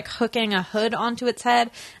sort of like hooking a hood onto its head.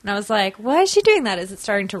 And I was like, why is she doing that? Is it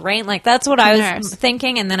starting to rain? Like, that's what I was Nurse.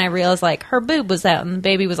 thinking. And then I realized, like, her boob was out and the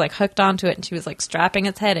baby was like hooked onto it and she was like strapping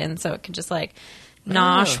its head in so it could just like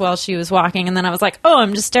nosh while she was walking. And then I was like, oh,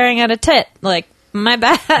 I'm just staring at a tit. Like, my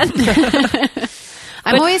bad.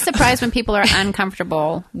 I'm always surprised when people are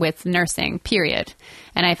uncomfortable with nursing, period.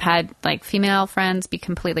 And I've had, like, female friends be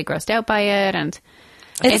completely grossed out by it. And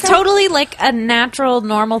It's totally like a natural,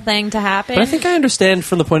 normal thing to happen. But I think I understand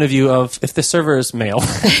from the point of view of if the server is male.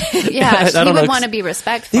 yeah, I don't you know, would want to be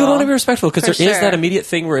respectful. You want to be respectful because For there is sure. that immediate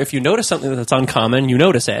thing where if you notice something that's uncommon, you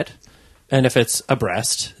notice it. And if it's a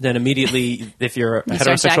breast, then immediately, if you're a You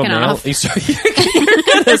start heterosexual jacking male, off. you're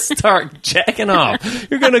going to start jacking off.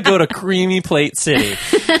 You're going to go to Creamy Plate City.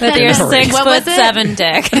 with your Hurry. 6'7"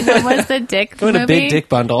 dick. What was the dick Go to movie? Big Dick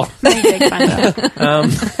Bundle. Big dick bundle.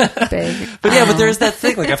 Big. But yeah, but there's that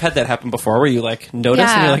thing. Like I've had that happen before, where you like notice and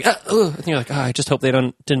Yeah. you're like, oh, and you're like, I just hope they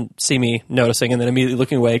didn't see me noticing, and then immediately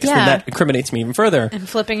looking away because Yeah. then that incriminates me even further And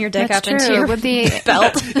flipping your dick That's up into true. your Would be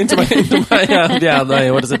belt. into my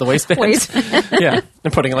what is it, the waistband? Yeah,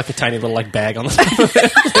 and putting like a tiny little like bag on the top of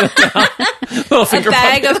it. Little A finger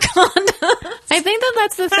bag puppet. of condoms. I think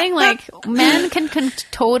that's the thing. Like, men can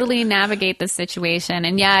totally navigate the situation,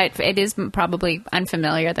 and yeah, it is probably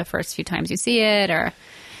unfamiliar the first few times you see it, or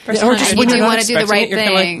Yeah, or just and when you you're do not want to do the expecting right it, you're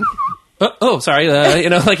kinda like, thing. Oh, sorry.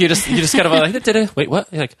 Like you just kind of like, wait, what?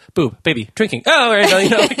 You're like, boob, baby, drinking. Oh, right.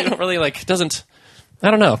 No, like, you don't really like, doesn't,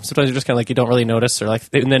 I don't know. Sometimes you're just kind of like, you don't really notice or like,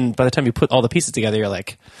 and then by the time you put all the pieces together, you're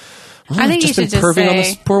like, well, I think I've you just been should just perving on say-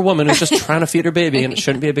 this poor woman who's just trying to feed her baby and it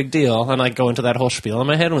shouldn't be a big deal. And like go into that whole spiel in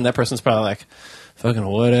my head when that person's probably like, fucking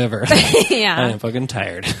whatever. I Yeah. am fucking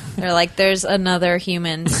tired. They're like, there's another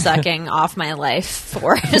human sucking off my life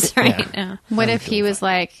force right now. What if he was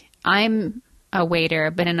like, I'm a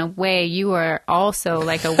waiter, but in a way you are also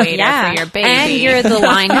like a waiter for your baby. And you're the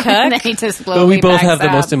line cook. And then he just But we slowly both backs have the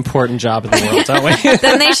up. most important job in the world, don't we?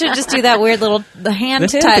 Then they should just do that weird little the hand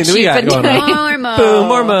This hand touch thing that we you've got been going doing. on. Mormo. Boom,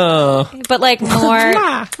 Mormo. But like more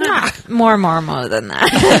Mormo than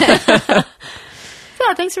that.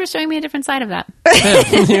 Yeah, thanks for showing me a different side of that.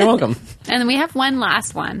 Yeah, you're welcome. And we have one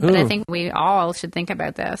last one, but I Ooh. think we all should think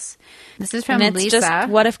about this. This is from And it's Lisa. just,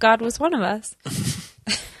 what if God was one of us?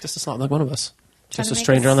 Just a slot like one of us. Just to a make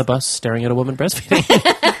stranger us- on the bus staring at a woman breastfeeding.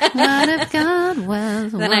 What if God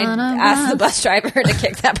was Then one I of ask the us? bus driver to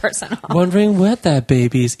kick that person off. Wondering what that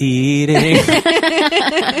baby's eating.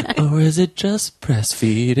 Or is it just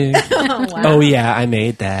breastfeeding? Oh, yeah, I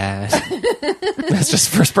made that. That's just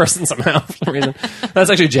first person somehow for some reason. That's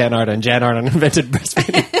actually Jan Arden. Jan Arden invented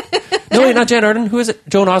breastfeeding. No, wait, not Jan Arden. Who is it?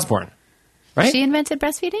 Joan Osborne. Right? She invented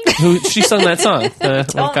breastfeeding? She sung that song. What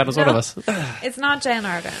if God was one of us. It's not Jan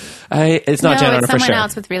Arden. It's not no, Jan Arden it's for someone sure.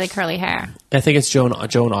 else with really curly hair. I think it's Joan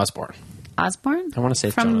Osborne. Osborne? I want to say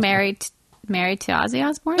it's From Joan Osborne. married to Ozzy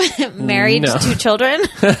Osbourne? Married No. to 2 children.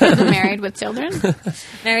 Married with children?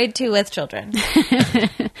 Married to with children.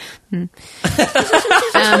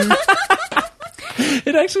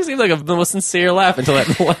 It actually seemed like the most sincere laugh until that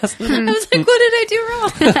last. I was like, what did I do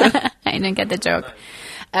wrong? I didn't get the joke.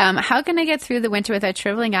 How can I get through the winter without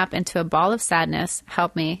shriveling up into a ball of sadness?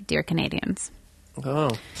 Help me, dear Canadians.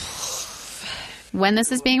 Oh. When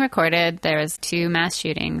this is being recorded, there was 2 mass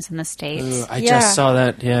shootings in the States. Ooh, I Yeah. just saw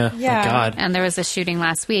that. Yeah. Yeah. My God. And there was a shooting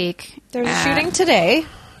last week. There's a shooting today.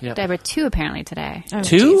 Yep. There were 2 apparently today. Oh,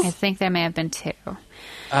 2? I think there may have been 2.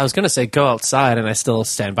 I was going to say go outside, and I still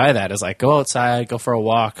stand by that. It's like go outside, go for a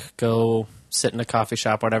walk, go sit in a coffee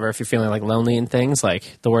shop, whatever. If you're feeling like lonely and things,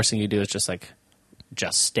 like the worst thing you do is just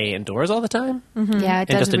stay indoors all the time Yeah, it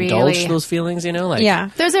and does just really. indulge those feelings, you know? Like, Yeah.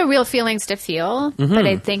 There's a real feelings to feel, Mm-hmm. but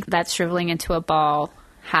I think that shriveling into a ball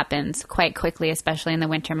happens quite quickly, especially in the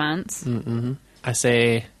winter months. I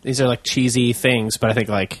say these are like cheesy things, but I think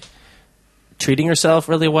like treating yourself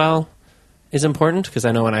really well is important because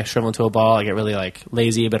I know when I shrivel into a ball, I get really like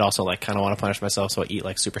lazy, but also like kind of want to punish myself, so I eat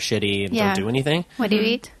like super shitty and Yeah. don't do anything. What do you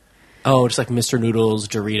eat? Oh, just like Mr. Noodles,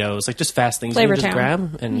 Doritos, like just fast things you can just Flavortown.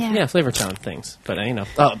 grab and Yeah. Flavortown things. But you know,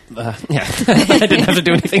 yeah, I didn't have to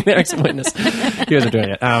do anything there. As a witness, you guys are doing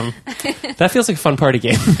it. That feels like a fun party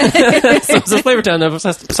game. So it's a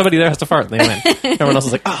Flavortown. Somebody there has to fart and they win. Everyone else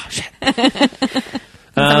is like, oh shit.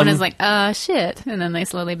 Someone is like, shit. And then they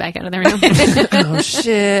slowly back out of the room. Oh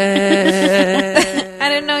shit. I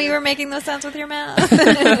didn't know you were making those sounds with your mouth.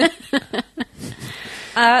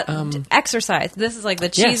 Exercise. This is like the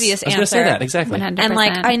cheesiest Yes, I was answer. going to say that exactly. 100%. And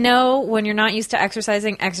like, I know when you're not used to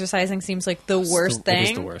exercising seems like the worst thing. It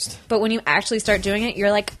is the worst. But when you actually start doing it,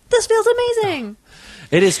 you're like, this feels amazing.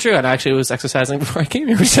 It is true, and I actually was exercising before I came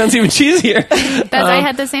here, which sounds even cheesier. I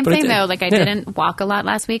had the same but it thing, did. though. Like, I Yeah. didn't walk a lot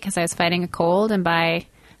last week because I was fighting a cold, and by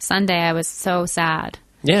Sunday, I was so sad.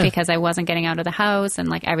 Yeah. Because I wasn't getting out of the house, and,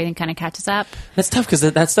 like, everything kind of catches up. That's tough because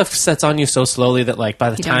that stuff sets on you so slowly that, like,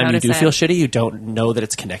 by the You don't time you notice do it. feel shitty, you don't know that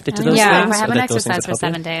it's connected to those Yeah. things. I or haven't that those things exercised for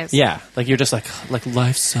that help 7 you. days. Yeah, like you're just like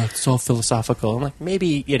life sucks, it's all philosophical. I'm like,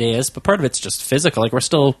 maybe it is, but part of it's just physical. Like we're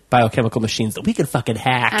still biochemical machines that we can fucking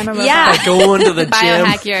hack. I'm a robot. Yeah. Like, go into the gym.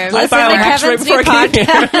 Biohack your- I Listen to biohacked Kevin's new I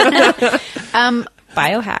came here.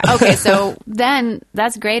 Biohack. Okay, so then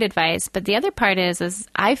that's great advice. But the other part is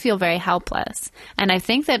I feel very helpless. And I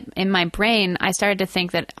think that in my brain, I started to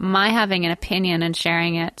think that my having an opinion and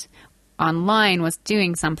sharing it online was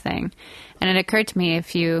doing something. And it occurred to me a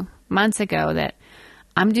few months ago that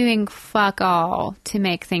I'm doing fuck all to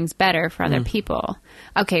make things better for other people.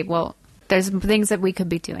 Okay, well, there's things that we could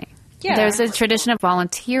be doing. Yeah. There's a tradition of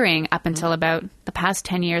volunteering up until about the past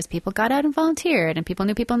 10 years. People got out and volunteered, and people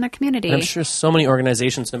knew people in their community. I'm sure so many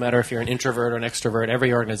organizations, no matter if you're an introvert or an extrovert,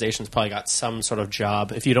 every organization's probably got some sort of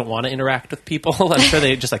job. If you don't want to interact with people, I'm sure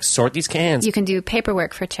they just like sort these cans. You can do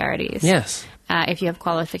paperwork for charities. Yes. If you have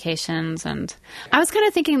qualifications. And I was kind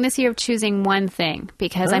of thinking this year of choosing one thing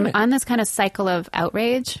because I'm Right. on this kind of cycle of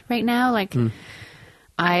outrage right now. Like,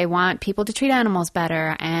 I want people to treat animals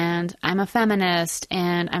better, and I'm a feminist,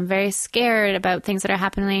 and I'm very scared about things that are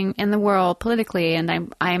happening in the world politically,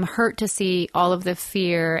 and I'm hurt to see all of the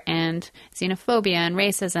fear and xenophobia and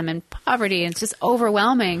racism and poverty. It's just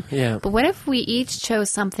overwhelming. Yeah. But what if we each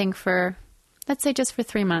chose something for, let's say, just for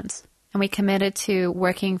 3 months, and we committed to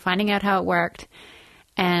working, finding out how it worked,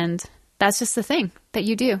 and that's just the thing that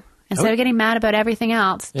you do. Instead of getting mad about everything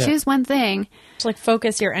else, Yeah. choose one thing, Just like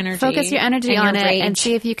focus your energy. focus your energy and on your it, and rage.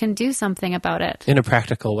 see if you can do something about it. In a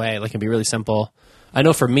practical way, like it can be really simple. I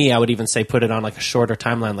know for me, I would even say put it on like a shorter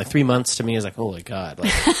timeline. Like 3 months to me is like, holy God,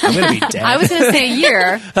 like I'm going to be dead. I was going to say a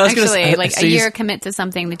year, was gonna actually. say- Like so a you- year commit to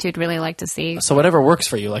something that you'd really like to see. So whatever works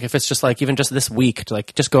for you. Like if it's just like even just this week to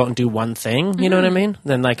like just go out and do one thing, you know what I mean?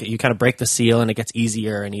 Then like you kind of break the seal and it gets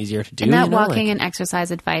easier and easier to do. And that you know? walking Like- and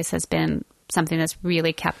exercise advice has been something that's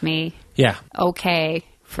really kept me yeah. okay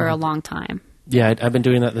for a long time. Yeah, I've been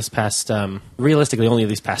doing that this past, realistically, only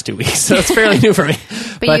these past 2 weeks, so it's fairly new for me.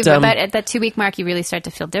 But at that 2 week mark, you really start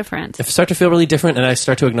to feel different. I start to feel really different, and I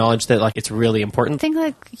start to acknowledge that like it's really important. I think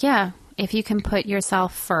like, yeah, if you can put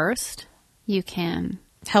yourself first, you can.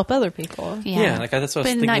 Help other people. Yeah, like that's what I was but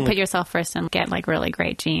thinking. not like- put yourself first and get like really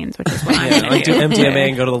great jeans, which is what I'm Yeah, going like to do MDMA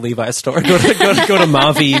and go to the Levi's store. Go to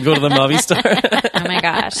Mavi. Go to the Mavi store. Oh my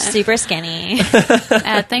gosh, super skinny.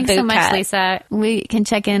 Thanks so Boot much, cut. Lisa. We can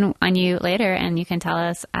check in on you later, and you can tell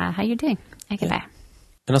us how you're doing. Okay, bye.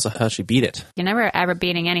 And also how she beat it. You're never ever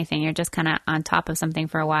beating anything. You're just kind of on top of something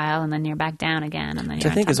for a while, and then you're back down again, and then Which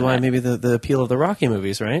you're I think on is top why of it. maybe the appeal of the Rocky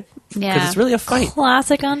movies, right? Yeah. Because it's really a fight.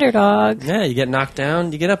 Classic underdog. Yeah, you get knocked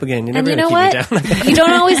down, you get up again. You're And never you know going to what? keep me down. You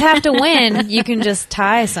don't always have to win. You can just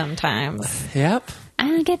tie sometimes. Yep.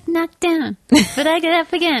 I get knocked down, but I get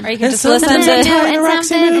up again. Or you can And just listen sometimes to I tie in a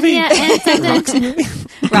Roxy movie. Yeah, and something.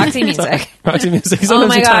 Roxy music. Roxy music. Oh Sometimes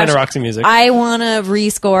my you tie into gosh. Roxy music. I want to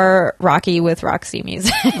rescore Rocky with Roxy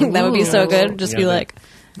music. That would be so good. Just be Yeah, like,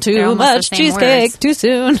 They're too almost much the same cheesecake, words. too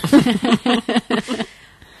soon.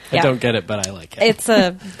 I yeah. don't get it, but I like it. It's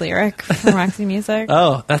a lyric from Roxy music.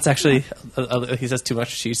 Oh, that's actually, he says too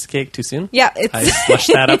much cheesecake too soon? Yeah, I it's flushed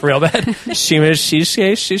that up real bad. Sheemish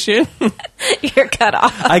cheesecake, shishu. you're cut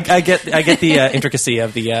off. I get the intricacy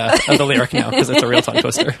of the lyric now because it's a real tongue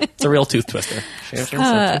twister. It's a real tooth twister.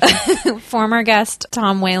 Former guest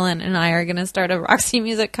Tom Whalen and I are going to start a Roxy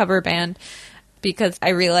music cover band because I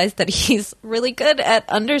realized that he's really good at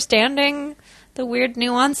understanding the weird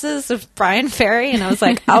nuances of Brian Ferry, and I was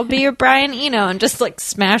like, I'll be your Brian Eno, and just like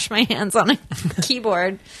smash my hands on a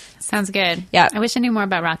keyboard. Sounds good. Yeah. I wish I knew more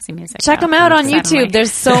about Roxy music. Check though, them out on suddenly. YouTube.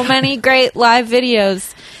 There's so many great live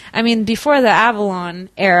videos. I mean, before the Avalon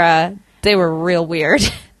era, they were real weird.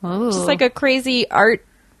 Ooh. Just like a crazy art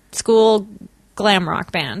school glam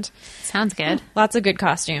rock band. Sounds good. Lots of good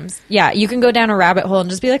costumes. Yeah, you can go down a rabbit hole and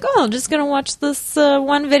just be like, oh, I'm just going to watch this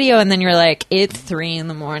one video. And then you're like, it's 3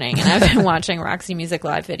 a.m. and I've been watching Roxy Music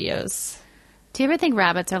live videos. Do you ever think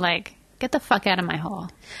rabbits are like, get the fuck out of my hole?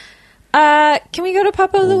 Can we go to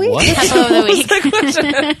Puppo of the Week? What? Couple of the week.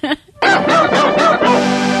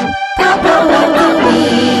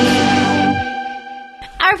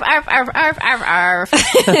 Arf, arf, arf, arf, arf, arf.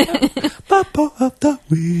 Papa of the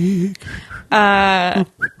week.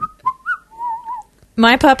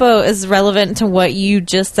 My Puppo is relevant to what you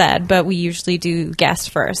just said, but we usually do guest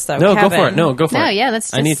first. So No, Kevin. go for it. No, go for No, it. yeah,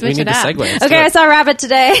 let's we just switch need it to up. segue. Let's Okay, do I it. saw a rabbit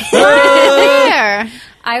today. There.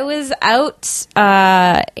 I was out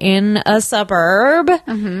in a suburb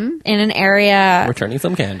in an area. Returning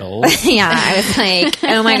some candles. Yeah, I was like,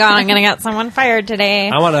 oh my God, I'm going to get someone fired today.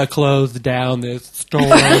 I want to close down this store.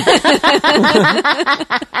 I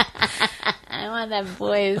want that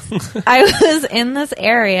voice. I was in this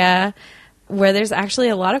area where there's actually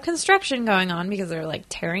a lot of construction going on because they're like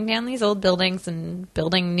tearing down these old buildings and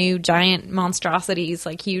building new giant monstrosities,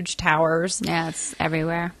 like huge towers. Yeah, it's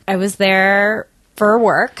everywhere. I was there for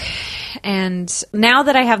work, and now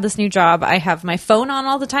that I have this new job, I have my phone on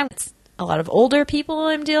all the time. It's a lot of older people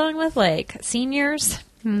I'm dealing with, like seniors.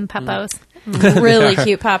 Puppos. Really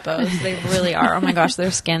cute puppos. They really are. Oh my gosh,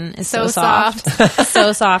 their skin is so soft.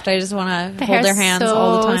 So soft. I just want to hold their hands so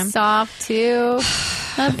all the time. soft too.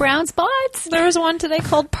 Brown spots. There was one today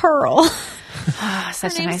called Pearl.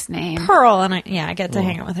 Such a name's nice name. Pearl, and I get to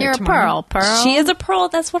hang out with her You're a tomorrow. Pearl. She is a Pearl.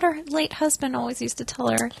 That's what her late husband always used to tell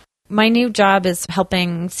her. My new job is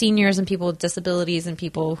helping seniors and people with disabilities and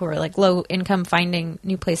people who are like low income finding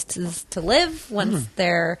new places to live once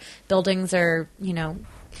their buildings are,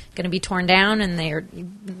 going to be torn down and they're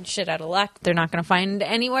shit out of luck. They're not going to find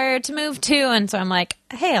anywhere to move to. And so I'm like,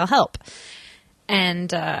 hey, I'll help.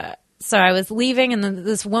 And so I was leaving, and then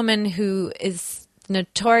this woman who is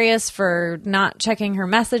notorious for not checking her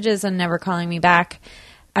messages and never calling me back,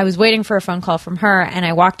 I was waiting for a phone call from her, and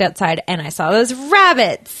I walked outside and I saw this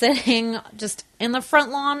rabbit sitting just in the front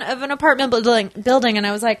lawn of an apartment building, and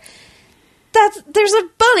I was like, there's a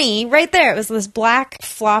bunny right there. It was this black,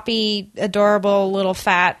 floppy, adorable little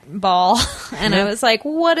fat ball. And I was like,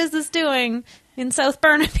 what is this doing in South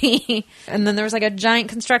Burnaby. And then there was like a giant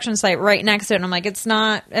construction site right next to it. And I'm like, it's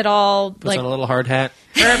not at all Puts like on a little hard hat.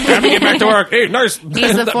 Time to get back to work. Hey, nice, the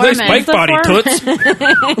nice foreman. bike He's the body, foreman.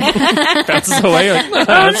 toots. Bounces away. You're like,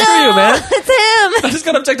 that's for you, man. it's him. I just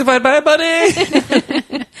got objectified by a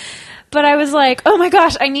buddy. But I was like, oh my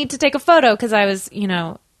gosh, I need to take a photo because I was,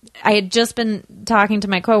 I had just been talking to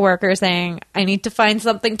my coworker saying I need to find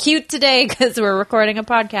something cute today because we're recording a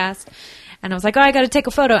podcast. And I was like, oh, I got to take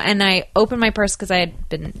a photo. And I opened my purse because I had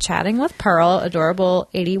been chatting with Pearl, adorable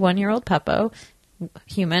 81-year-old Puppo,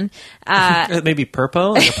 human. Maybe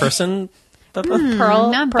Purpo, like a person. Pearl,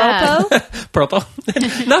 not Pearl bad.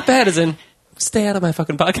 Purpo. Not bad as in, stay out of my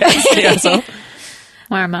fucking podcast. Yeah, so.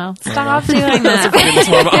 Marmo. Stop doing that. Goodness,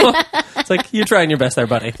 Marmo. It's like, you're trying your best there,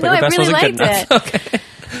 buddy. But No, your I best really wasn't good liked enough. Okay.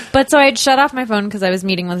 But so I'd shut off my phone because I was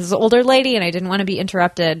meeting with this older lady and I didn't want to be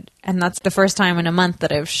interrupted. And that's the first time in a month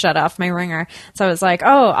that I've shut off my ringer. So I was like,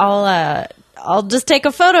 oh, I'll just take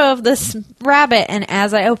a photo of this rabbit. And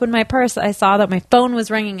as I opened my purse, I saw that my phone was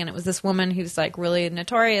ringing and it was this woman who's like really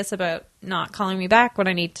notorious about not calling me back when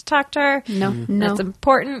I need to talk to her. No, That's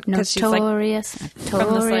important because she's like notorious. from this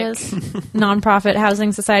Notorious. like nonprofit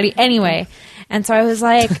housing society. Anyway, and so I was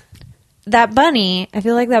like, that bunny, I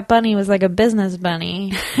feel like that bunny was like a business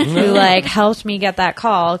bunny who like helped me get that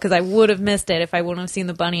call because I would have missed it if I wouldn't have seen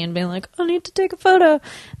the bunny and been like, I need to take a photo.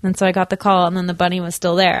 And so I got the call and then the bunny was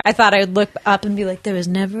still there. I thought I would look up and be like, there was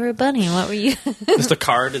never a bunny. What were you? Just a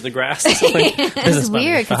card in the grass. Like, It's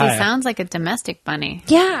weird because he sounds like a domestic bunny.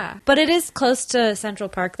 Yeah, but it is close to Central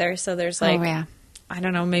Park there. So there's like, Oh, yeah. I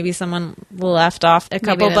don't know, maybe someone left off a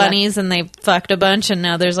couple they bunnies and they fucked a bunch and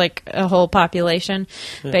now there's like a whole population.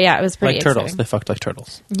 But yeah, it was pretty Like turtles. exciting. They fucked like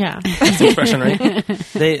turtles. Yeah. That's the expression, right?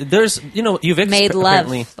 There's, UVic Made love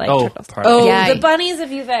apparently. like turtles. pardon. Oh, Yeah. the bunnies of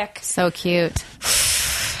UVic. So cute.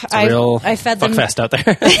 It's a real I fed fuck them. fest out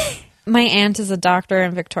there. My aunt is a doctor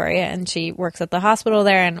in Victoria and she works at the hospital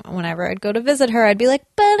there. And whenever I'd go to visit her, I'd be like,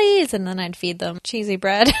 bunnies. And then I'd feed them cheesy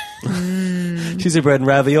bread. Cheesy bread and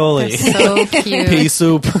ravioli. So cute. Pea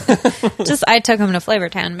soup. Just, I took them to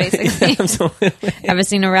Flavortown, basically. Absolutely. Ever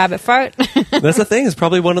seen a rabbit fart? That's the thing. Is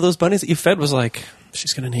probably one of those bunnies that you fed was like,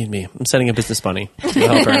 she's going to need me. I'm sending a business bunny to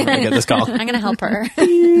help her when I get this call. I'm going to help her.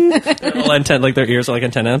 All antenna, like their ears are like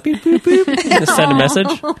antenna. Beep, beep, beep. Just send a message.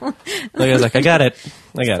 Like I was like, I got it.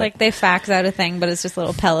 I got Like it. they fax out a thing, but it's just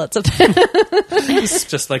little pellets of It's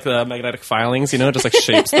just like the magnetic filings, just like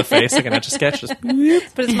shapes the face like an Etch a Sketch. Just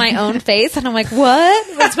but it's my own face, and I'm like, what?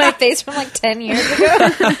 It's my face from like 10 years ago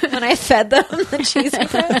when I fed them the cheesy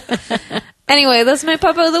bread. Anyway, that's my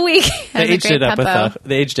Puppo of the week. they was a aged great it up puppo. with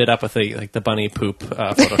they aged it up with the bunny poop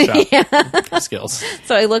Photoshop skills.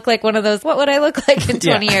 So I look like one of those. What would I look like in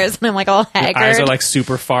 20 Yeah. years? And I'm like all haggard. Eyes are like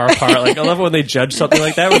super far apart. Like I love when they judge something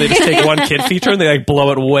like that, where they just take one kid feature and they like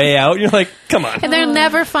blow it way out. You're like, come on, And they'll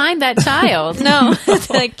never find that child. no, it's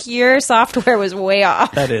like your software was way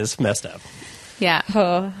off. that is messed up. Yeah.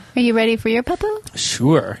 Oh. Are you ready for your puppo?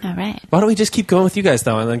 Sure. All right. Why don't we just keep going with you guys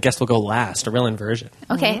though, and then guess we'll go last. A real inversion.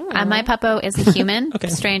 Okay. My puppo is a human Okay.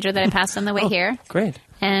 stranger that I passed on the way here. Great.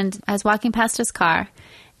 And I was walking past his car,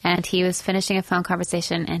 and he was finishing a phone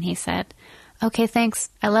conversation, and he said, "Okay, thanks.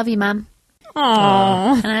 I love you, Mom."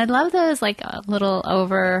 Aww. And I love those like little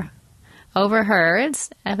overheards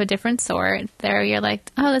of a different sort. There, you're like,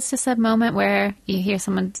 oh, that's just a moment where you hear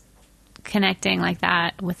someone connecting like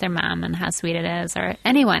that with their mom and how sweet it is, or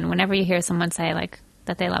anyone. Whenever you hear someone say like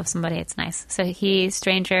that they love somebody, it's nice. So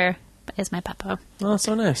stranger is my puppo. Oh,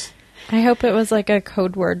 so nice. I hope it was like a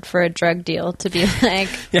code word for a drug deal to be like,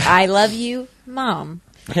 Yeah. I love you, Mom.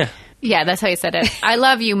 Yeah. Yeah, that's how you said it. I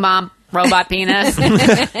love you, Mom. Robot penis. And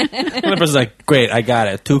the person's like, great, I got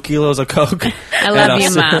it. 2 kilos of Coke. I love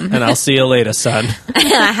you, Mom. And I'll see you later, son.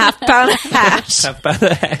 And a half pound of hash. Have by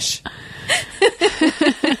the hash.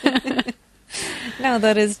 No,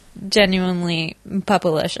 that is genuinely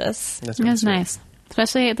puppalicious. That's It really was sweet. nice.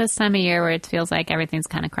 Especially at this time of year where it feels like everything's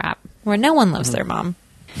kind of crap. Where no one loves their mom.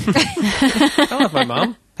 I love my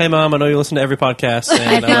mom. Hey, Mom, I know you listen to every podcast,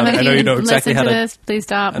 and Mom, if I know you know exactly how listen to. this, please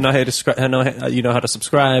stop. I know how to I know you know how to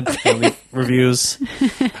subscribe, and leave reviews,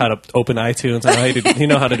 how to open iTunes. I know you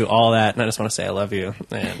know how to do all that, and I just want to say I love you,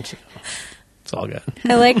 and it's all good.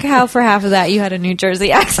 I like how for half of that you had a New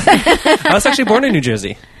Jersey accent. I was actually born in New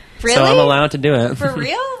Jersey, Really? so I'm allowed to do it. For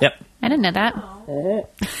real? Yep. I didn't know that.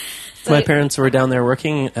 My parents were down there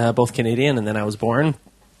working, both Canadian, and then I was born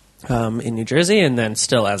in New Jersey, and then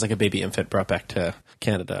still as like a baby infant brought back to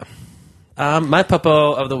Canada. My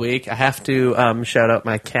puppo of the week, I have to shout out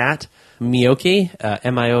my cat, Miyoki,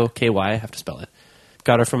 Mioky. I have to spell it.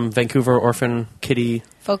 Got her from Vancouver Orphan Kitty.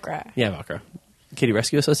 Folkra. Yeah, Valkra. Kitty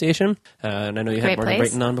Rescue Association. And I know you had Great Morgan place.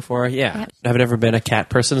 Brayton on before. Yeah. Yep. I've never been a cat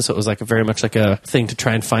person, so it was like very much like a thing to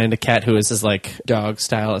try and find a cat who is as like dog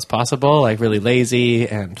style as possible, like really lazy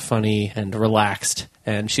and funny and relaxed.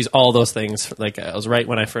 And she's all those things. Like I was right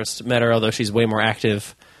when I first met her, although she's way more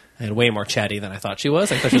active and way more chatty than I thought she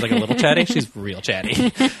was. I thought she was like a little chatty. She's real chatty.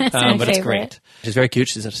 But it's favorite. great. She's very cute.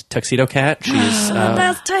 She's a tuxedo cat. She's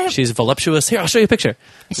best type. she's voluptuous. Here, I'll show you a picture.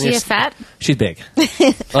 Is she a fat? She's big. Well, I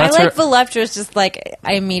that's like her, voluptuous. Just like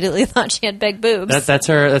I immediately thought she had big boobs. that's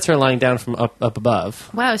her lying down from up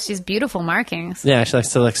above. Wow, she's beautiful markings. Yeah, she likes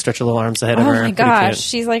to like stretch her little arms ahead of Oh her. my Pretty gosh, cute.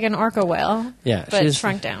 she's like an orca whale. Yeah, but she's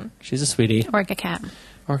shrunk down. She's a sweetie. Orca cat.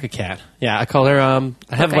 Orca cat. Yeah, I call her. I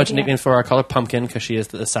have a bunch of idea. nicknames for her. I call her Pumpkin because she is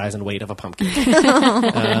the size and weight of a pumpkin.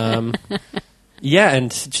 Yeah,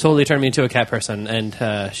 and she totally turned me into a cat person, and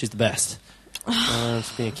she's the best.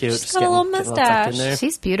 Just being cute. She's just got a little tucked in mustache. there.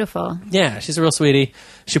 She's beautiful. Yeah, she's a real sweetie.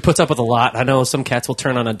 She puts up with a lot. I know some cats will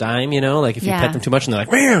turn on a dime, like if you Yeah. pet them too much and they're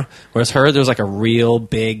like, meow. Whereas her, there's like a real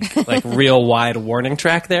big, like real wide warning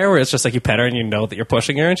track there where it's just like you pet her and you know that you're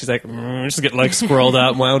pushing her and she's like, she's getting like squirreled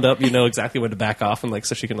up, wound up, you know exactly when to back off and like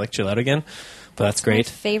so she can like chill out again. But that's My great.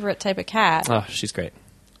 favorite type of cat. Oh, she's great.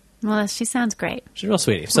 Well, she sounds great. She's a real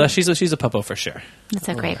sweetie. So she's a puppo for sure. That's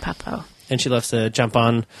a great puppo. And she loves to jump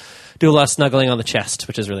on, do a lot of snuggling on the chest,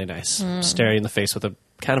 which is really nice. Staring in the face with a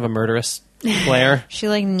kind of a murderous glare. She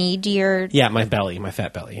like need your. Yeah, my belly, my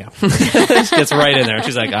fat belly, yeah. She gets right in there.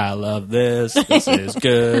 She's like, I love this. This is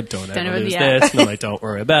good. Don't ever ever- lose yeah. this. No, I don't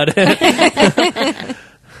worry about it.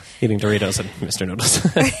 Eating Doritos and Mr. Noodles.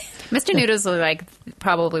 Mr. Noodles is like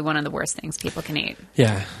probably one of the worst things people can eat.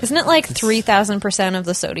 Yeah. Isn't it like 3,000% of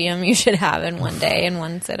the sodium you should have in one day in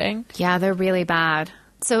one sitting? Yeah, they're really bad.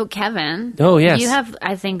 So, Kevin. Oh, yes. You have,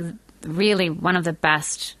 I think, really one of the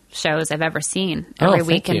best shows I've ever seen Oh, every thank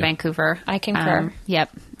week in you. Vancouver. I concur.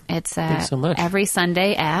 Yep. It's Thanks so much. every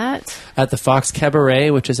Sunday at... At the Fox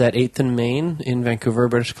Cabaret, which is at 8th and Main in Vancouver,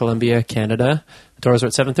 British Columbia, Canada. The doors are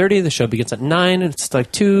at 7:30. The show begins at 9. It's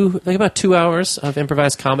about 2 hours of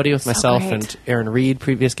improvised comedy with myself great. and Aaron Reed,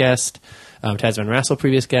 previous guest. Taz Van Rassel,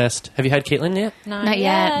 previous guest. Have you had Caitlin yet? Not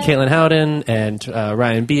yet. Caitlin Howden and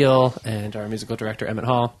Ryan Beal and our musical director Emmett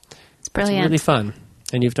Hall. It's It's brilliant. really fun.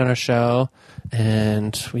 And you've done our show,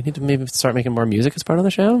 and we need to maybe start making more music as part of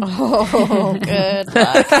the show. Oh, good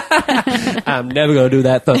luck. I'm never going to do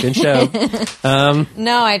that fucking show.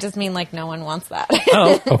 No, I just mean like no one wants that.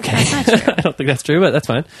 Oh, okay. I don't think that's true, but that's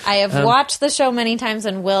fine. I have watched the show many times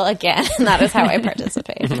and will again. That is how I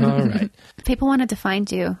participate. All right. People wanted to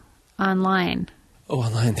find you online. Oh,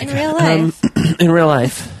 online. In real life. In real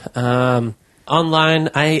life. Online,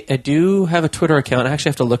 I do have a Twitter account. I actually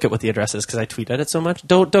have to look at what the address is because I tweet at it so much.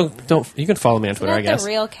 Don't. You can follow me on Twitter, I Isn't guess. that the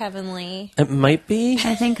real Kevin Lee? It might be.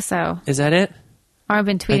 I think so. Is that it? Or I've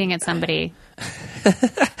been tweeting at somebody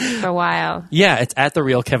for a while. Yeah, it's at the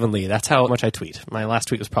real Kevin Lee. That's how much I tweet. My last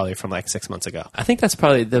tweet was probably from like 6 months ago. I think that's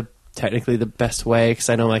probably technically the best way because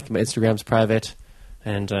I know like my Instagram's private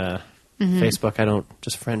and Facebook I don't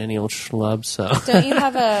just friend any old schlub. So Don't you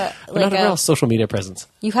have a I'm not like a real a social media presence.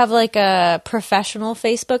 you have like a professional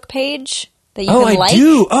Facebook page that you Oh, can I like?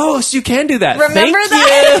 do. Oh, so you can do that. Remember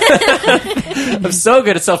Thank you. I'm so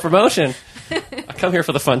good at self promotion. I come here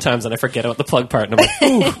for the fun times and I forget about the plug part, and I'm like,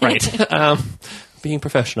 ooh, right. Being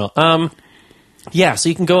professional. Yeah, so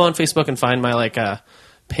you can go on Facebook and find my like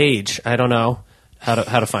page. I don't know how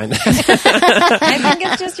to find that. I think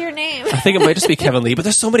it's just your name. I think it might just be Kevin Lee, but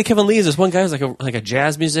there's so many Kevin Lees. There's one guy who's like a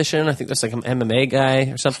jazz musician. I think there's like an MMA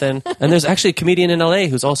guy or something. And there's actually a comedian in LA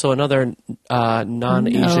who's also another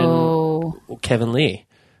non-Asian No. Kevin Lee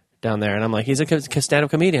down there. And I'm like, he's a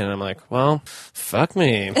stand-up comedian. And I'm like, well, fuck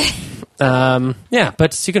me. Yeah,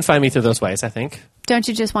 but you can find me through those ways, I think. Don't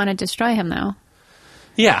you just want to destroy him, though?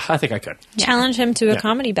 Yeah, I think I could. Challenge him to a Yeah.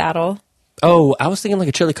 comedy battle. Oh, I was thinking like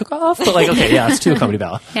a chili cook-off, but like, okay, yeah, it's too a comedy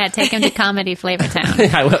battle. Yeah, take him to Comedy Flavor Town.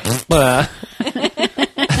 I will.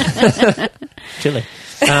 Chili.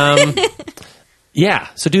 Yeah,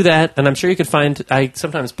 so do that, and I'm sure you could find. I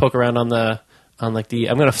sometimes poke around on I'm going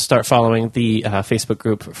to start following the Facebook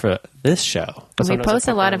group for this show. We Sometimes I post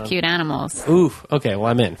a poke lot around of cute animals. on- Ooh, okay, well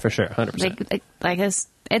I'm in for sure, 100%. Like it's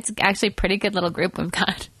actually a pretty good little group we've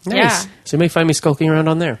got. Nice. Yeah. So you may find me skulking around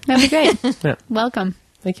on there. That'd be great. Yeah, Welcome.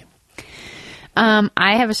 thank you.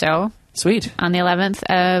 I have a show Sweet. on the 11th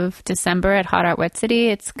of December at Hot Art Wet City.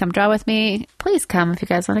 It's Come Draw With Me. Please come if you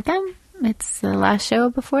guys want to come. It's the last show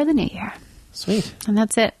before the new year. Sweet. And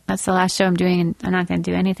that's it. That's the last show I'm doing, and I'm not going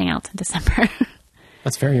to do anything else in December.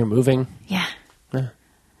 That's very moving. Yeah. Yeah.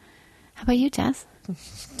 How about you, Tess?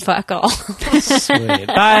 Fuck all. Sweet.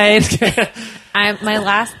 Bye. My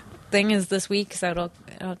last thing is this week, so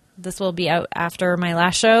this will be out after my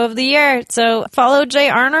last show of the year. So follow Jay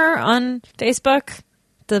Arner on Facebook.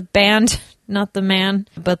 The band, not the man,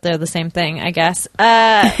 but they're the same thing, I guess.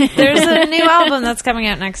 There's a new album that's coming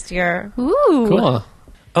out next year. Ooh. Cool.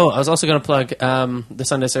 Oh, I was also going to plug the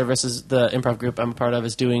Sunday Service is the improv group I'm a part of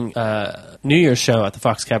is doing a New Year's show at the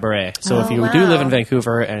Fox Cabaret. So if you do live in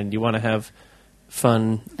Vancouver and you want to have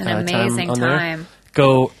fun An amazing time on time. there,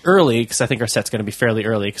 go early because I think our set's going to be fairly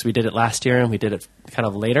early because we did it last year and we did it kind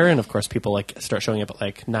of later. And of course, people like start showing up at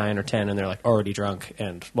like 9 or 10 and they're like already drunk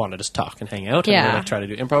and want to just talk and hang out. And Yeah. we're like try to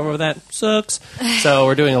do improv over that. Sucks. So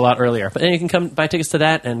we're doing a lot earlier. But then you can come buy tickets to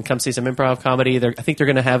that and come see some improv comedy. I think they're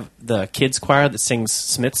going to have the kids choir that sings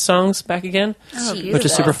Smith's songs back again, which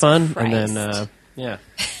is super fun. Christ. And then, yeah,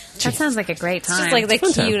 That sounds like a great It's time. just like the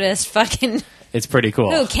fun time. cutest fucking... it's pretty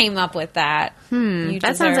cool. Who came up with that?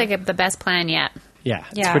 that sounds like the best plan yet. Yeah,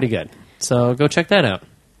 it's Yeah. pretty good. So go check that out.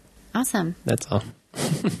 Awesome. That's all.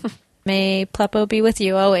 May Pleppo be with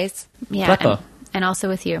you always. Yeah. Pleppo. And also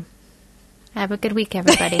with you. Have a good week,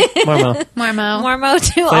 everybody. Mormo. Mormo.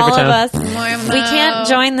 Mormo to all of Town. us. Mormo. We can't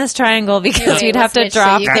join this triangle because Okay, we'd we'll have to switch so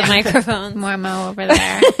drop you the can- microphone. Mormo over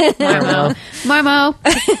there. Mormo. Mormo.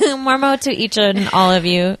 Mormo to each and all of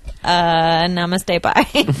you. Namaste.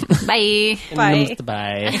 Bye. Bye.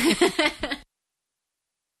 Bye. Bye.